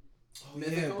 Oh,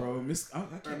 yeah, bro.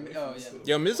 I can't wait for Oh, this.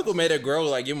 Yo, Mystical made a girl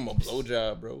like give him a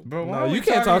blowjob, bro. Bro, why No, are we you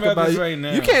can't talk talking about this it right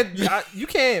now. You can't. You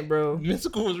can't, bro.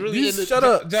 Mystical was really You into shut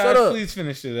up. Josh, Shut up. please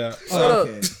finish it out. Shut up.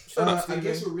 Okay. Shut up, I Steven.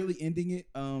 guess we're really ending it.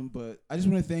 But I just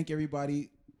want to thank everybody.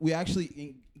 We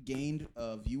actually gained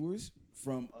viewers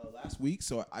from last week,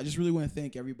 so I just really want to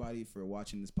thank everybody for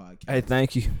watching this podcast. Hey,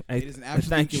 thank you. Hey, It is an absolute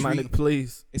thank you, my treat. nigga.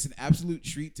 Please, It's an absolute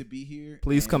treat to be here.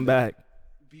 please and, come back.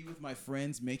 Be with my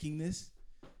friends making this,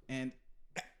 and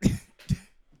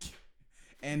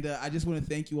and I just want to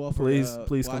thank you all for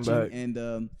Please come watching, back.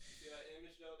 And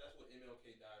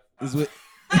this is what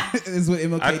this is what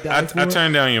MLK died for. I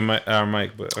turned down your mic,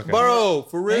 but okay. Bro,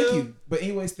 for real. Thank you. But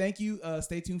anyways, thank you.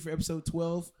 Stay tuned for episode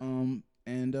 12.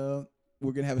 And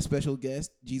we're gonna have a special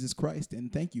guest, Jesus Christ.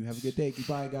 And thank you. Have a good day.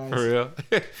 Goodbye, guys. For real.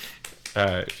 All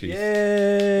right, peace.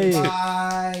 Yay!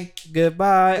 Bye.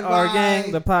 Goodbye, our Goodbye.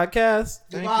 gang, the podcast.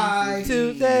 Goodbye.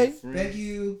 Today. Thank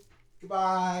you.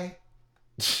 Goodbye.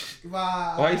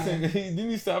 Goodbye. Why you saying? Didn't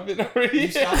you stop it already? You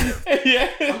stopped yeah.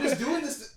 I'm just doing this.